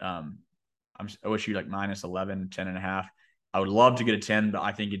about. I'm OSU like -11, 10.5. I would love to get a 10, but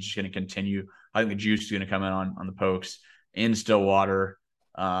I think it's just going to continue. I think the juice is going to come in on the Pokes in Stillwater.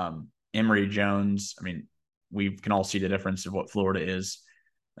 Emory Jones. I mean, we can all see the difference of what Florida is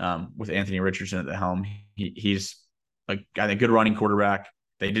with Anthony Richardson at the helm. He's like a good running quarterback.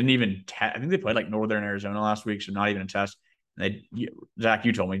 They didn't even I think they played like Northern Arizona last week, so not even a test. Zach,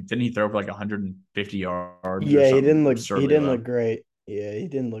 you told me, didn't he throw for like 150 yards? Yeah, he didn't look great. Yeah, he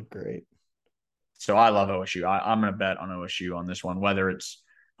didn't look great. So I love OSU. I'm going to bet on OSU on this one. Whether it's,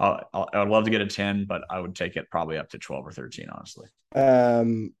 I would love to get a 10, but I would take it probably up to 12 or 13, honestly.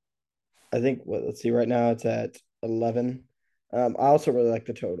 I think let's see. Right now it's at 11. I also really like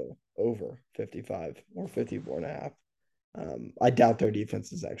the total over 55 or 54.5. I doubt their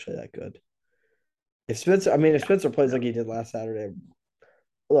defense is actually that good. If Spencer plays like he did last Saturday,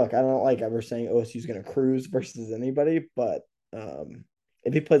 look, I don't like ever saying OSU is going to cruise versus anybody, but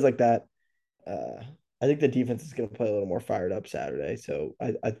if he plays like that, I think the defense is going to play a little more fired up Saturday. So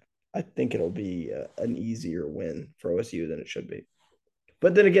I think it'll be an easier win for OSU than it should be.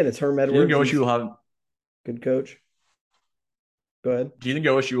 But then again, it's Herm Edwards. Do you think OSU will have good coach? Go ahead. Do you think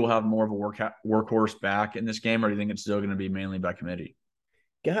OSU will have more of a workhorse back in this game, or do you think it's still going to be mainly by committee?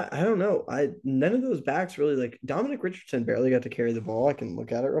 Yeah, I don't know. None of those backs really like Dominic Richardson barely got to carry the ball. I can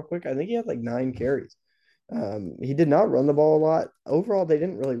look at it real quick. I think he had like 9 carries. He did not run the ball a lot. Overall, they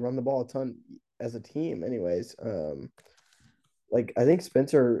didn't really run the ball a ton as a team, anyways. Like I think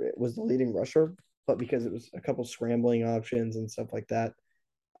Spencer was the leading rusher, but because it was a couple scrambling options and stuff like that,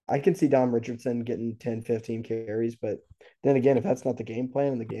 I can see Dom Richardson getting 10, 15 carries. But then again, if that's not the game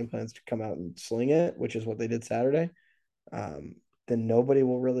plan and the game plan is to come out and sling it, which is what they did Saturday, then nobody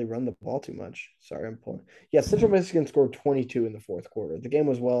will really run the ball too much. Sorry, I'm pulling. Yeah, Central Michigan scored 22 in the fourth quarter. The game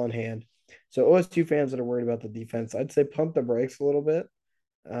was well in hand. So OSU fans that are worried about the defense, I'd say pump the brakes a little bit.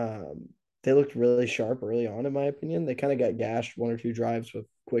 They looked really sharp early on, in my opinion. They kind of got gashed 1 or 2 drives with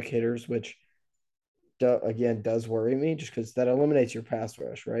quick hitters, which again does worry me just because that eliminates your pass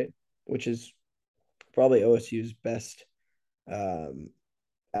rush, right? Which is probably OSU's best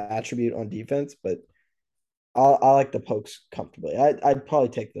attribute on defense, but I like the Pokes comfortably. I'd probably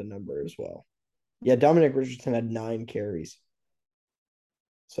take the number as well. Yeah, Dominic Richardson had 9 carries.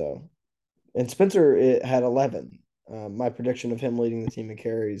 So, and Spencer had 11. My prediction of him leading the team in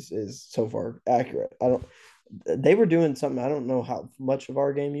carries is so far accurate. They were doing something. I don't know how much of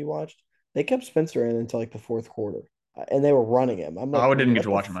our game you watched. They kept Spencer in until like the fourth quarter, and they were running him. I'm like, I didn't get to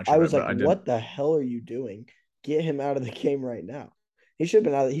watch much. I was like, what the hell are you doing? Get him out of the game right now. He should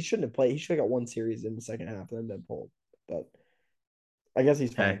have been out. He shouldn't have played. He should have got 1 series in the second half and then been pulled. But I guess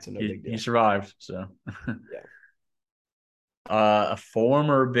he's fine. So no big deal. He survived. So yeah. A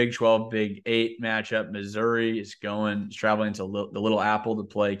former Big 12, Big 8 matchup. Missouri is traveling to the Little Apple to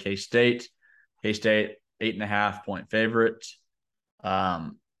play K-State. K-State, 8.5-point favorite.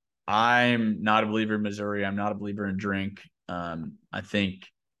 I'm not a believer in Missouri. I'm not a believer in Drink. I think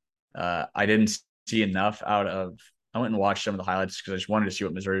I didn't see enough out of – I went and watched some of the highlights because I just wanted to see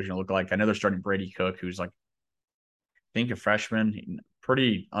what Missouri was going to look like. I know they're starting Brady Cook, who's like, I think a freshman,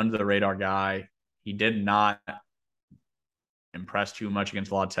 pretty under-the-radar guy. He did not impress too much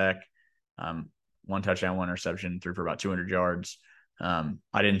against La Tech. One touchdown, one interception, threw for about 200 yards. I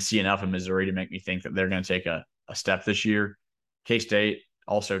didn't see enough of Missouri to make me think that they're going to take a step this year. K-State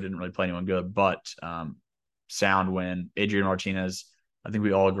also didn't really play anyone good, but sound win. Adrian Martinez, I think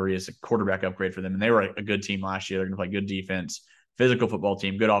we all agree, is a quarterback upgrade for them. And they were a good team last year. They're going to play good defense, physical football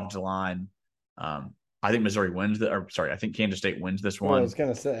team, good offensive line. I think Missouri wins I think Kansas State wins this one. I was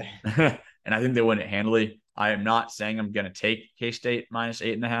going to say. And I think they win it handily. I am not saying I'm going to take K-State minus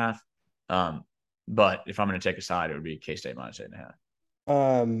 8.5. But if I'm going to take a side, it would be K-State minus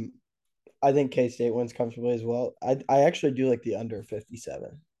 8.5. I think K-State wins comfortably as well. I actually do like the under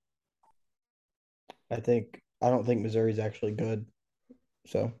 57. I don't think Missouri's actually good.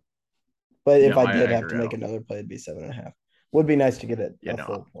 So, but if I did have to make another play, it'd be 7.5. Would be nice to get it a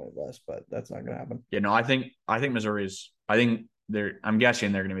full point less, but that's not going to happen. Yeah, no, I think Missouri's. I'm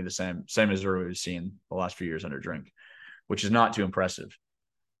guessing they're going to be the same Missouri we've seen the last few years under Drink, which is not too impressive.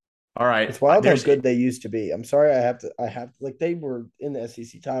 All right, it's wild how good they used to be. I'm sorry, I have to like they were in the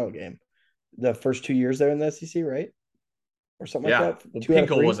SEC title game the first 2 years they're in the SEC, right? Or something like that. Well,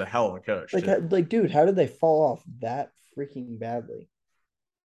 Pinkel was a hell of a coach. Like, dude, how did they fall off that freaking badly?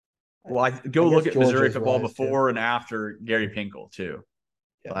 Well, I look at Missouri football before and after Gary Pinkel too.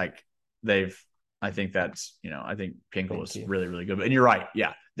 Yeah. Like I think that's, I think Pinkel was really, really good. And you're right.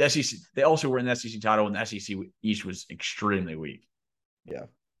 Yeah. The SEC, they also were in the SEC title when the SEC East was extremely weak. Yeah.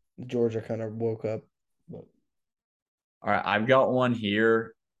 Georgia kind of woke up. But... All right. I've got one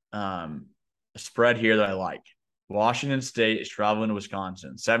here. A spread here that I like. Washington State is traveling to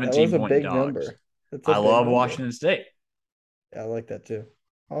Wisconsin. 17-point dogs. Number. I love Washington State. Yeah, I like that too.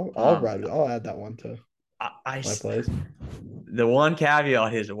 I'll add that one to my plays. The one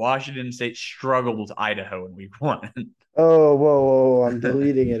caveat is Washington State struggled with Idaho in week 1. Oh, whoa. I'm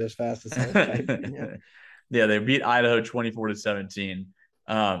deleting it as fast as I can. Yeah, they beat Idaho 24-17.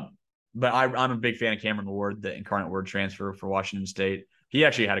 But I'm a big fan of Cameron Ward, the incarnate word transfer for Washington State. He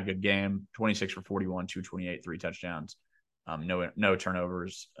actually had a good game, 26 for 41, 228, 3 touchdowns. No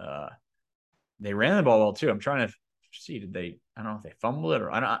turnovers. They ran the ball well too. I'm trying to see, I don't know if they fumbled it or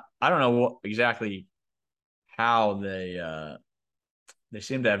I don't know exactly how they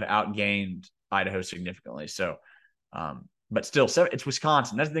seem to have outgained Idaho significantly. So, but still, it's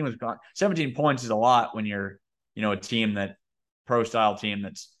Wisconsin. That's the thing with Wisconsin. 17 points is a lot when you're, a pro-style team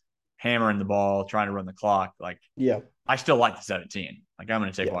that's hammering the ball, trying to run the clock. Like, yeah, I still like the 17. Like, I'm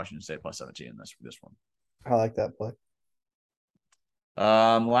going to take Washington State plus 17 in this one. I like that play.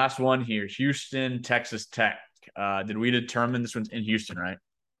 Last one here, Houston, Texas Tech. Did we determine this one's in Houston, right?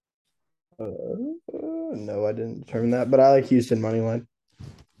 No, I didn't determine that, but I like Houston money line.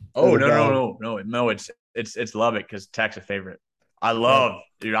 Oh, no, it's Lubbock because Tech's a favorite. I'm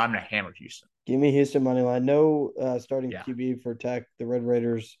gonna hammer Houston. Give me Houston money line. No starting QB for Tech. The Red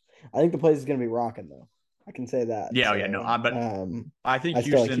Raiders. I think the place is gonna be rocking though. I can say that. Yeah, but I think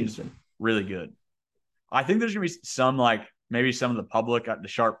Houston's really good. I think there's gonna be some maybe some of the public, the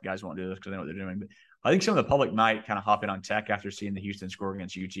sharp guys won't do this because they know what they're doing, but I think some of the public might kind of hop in on Tech after seeing the Houston score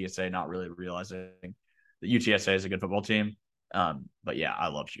against UTSA, not really realizing that UTSA is a good football team. But yeah, I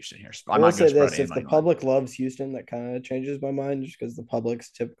love Houston here. I will say this: if the public loves Houston, that kind of changes my mind, just because the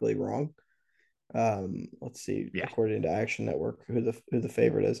public's typically wrong. Let's see. Yeah. According to Action Network, who the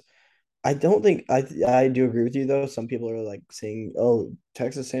favorite is. I don't think I do agree with you though. Some people are like saying, "Oh,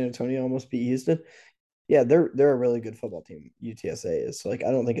 Texas San Antonio almost beat Houston." Yeah, they're a really good football team. UTSA is. So, I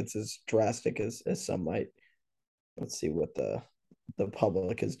don't think it's as drastic as some might. Let's see what the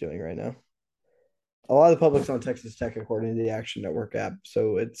public is doing right now. A lot of the public's on Texas Tech according to the Action Network app.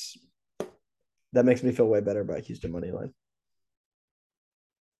 So that makes me feel way better about Houston money line.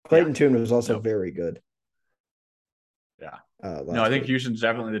 Clayton Tune was also very good. Yeah. I think Houston's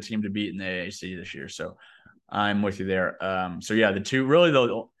definitely the team to beat in the AAC this year. So I'm with you there.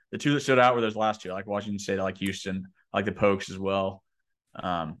 The two that stood out were those last two. I like Washington State. I like Houston. I like the Pokes as well.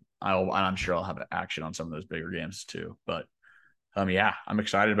 I'm sure I'll have action on some of those bigger games too. But I'm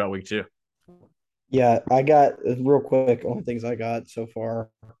excited about week 2. Yeah, I got real quick. Only things I got so far: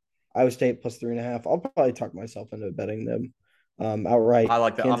 Iowa State plus 3.5. I'll probably talk myself into betting them outright. I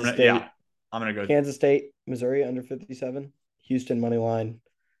like that. I'm gonna go Kansas State, Missouri under 57. Houston money line,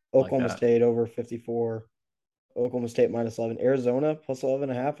 Like Oklahoma that. State over 54, Oklahoma State -11, Arizona plus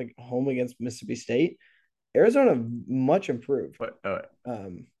 11.5 at home against Mississippi State. Arizona much improved. But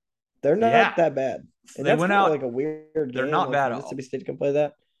They're not yeah, that bad. And they that's went kind of out. like a weird They're game. not Like bad at all. Mississippi State can play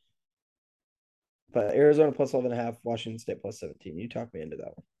that. But Arizona plus 11.5, Washington State plus 17. You talked me into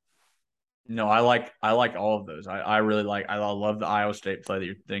that one. No, I like all of those. I really like. I love the Iowa State play that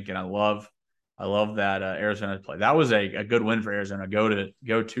you're thinking. I love that Arizona play. That was a good win for Arizona. Go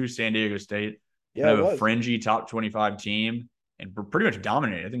to San Diego State. Yeah, kind it of a was. fringy top 25 team and pretty much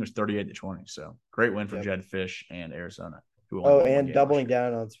dominated. I think it was 38-20. So great win for Jed Fish and Arizona. Who only won one and game doubling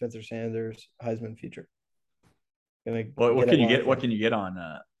down on Spencer Sanders' Heisman future. What can you get? What can you get on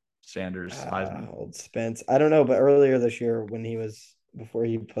Sanders Heisman? Old Spence. I don't know, but earlier this year when before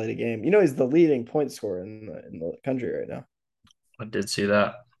he played a game, he's the leading point scorer in the country right now. I did see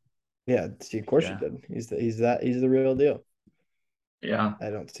that. Yeah, see, of course you did. He's the real deal. Yeah. I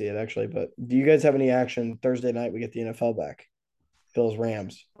don't see it actually, but do you guys have any action Thursday night? We get the NFL back. Bills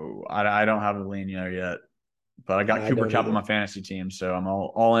Rams. Oh, I don't have a lean yet, but I got Cooper Kupp on my fantasy team, so I'm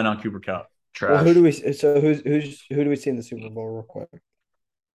all in on Cooper Kupp. Trash. Well, who do we see in the Super Bowl real quick?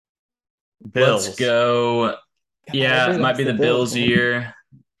 Bills. Let's go. Yeah, it might be the Bills year.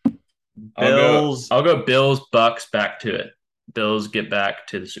 Bills. I'll go Bills, Bucks back to it. Bills get back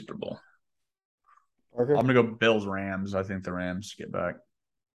to the Super Bowl. Parker? I'm gonna go Bills Rams. I think the Rams get back.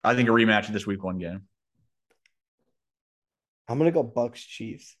 I think a rematch of this week 1 game. I'm gonna go Bucks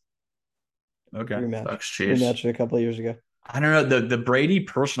Chiefs. Okay. Rematch. Bucks Chiefs. Rematch a couple of years ago. I don't know. The Brady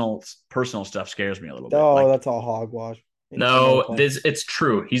personal stuff scares me a little bit. Oh, that's all hogwash. No, it's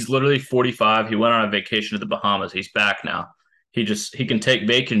true. He's literally 45. He went on a vacation to the Bahamas. He's back now. He can take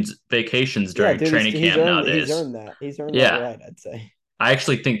vacations during training camp nowadays. He's earned that. He's earned that right, I'd say. I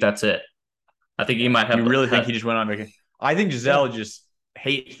actually think that's it. I think he might have. You really think he just went on vacation? I think Giselle just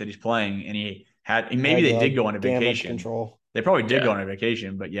hates that he's playing, and maybe they did go on a vacation. Control. They probably did go on a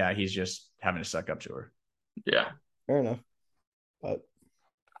vacation, but yeah, he's just having to suck up to her. Yeah, fair enough. But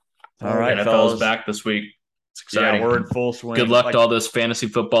all right, NFL's back this week. It's exciting. Yeah, we're in full swing. Good luck to all those fantasy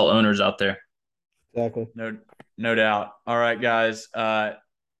football owners out there. Exactly. No doubt. All right, guys.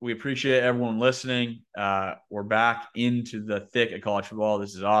 We appreciate everyone listening. We're back into the thick of college football.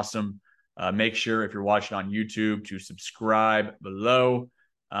 This is awesome. Make sure if you're watching on YouTube to subscribe below.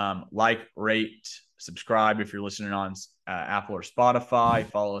 Like, rate, subscribe if you're listening on Apple or Spotify.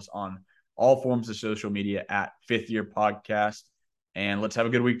 Follow us on all forms of social media at 5th Year Podcast. And let's have a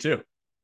good week too.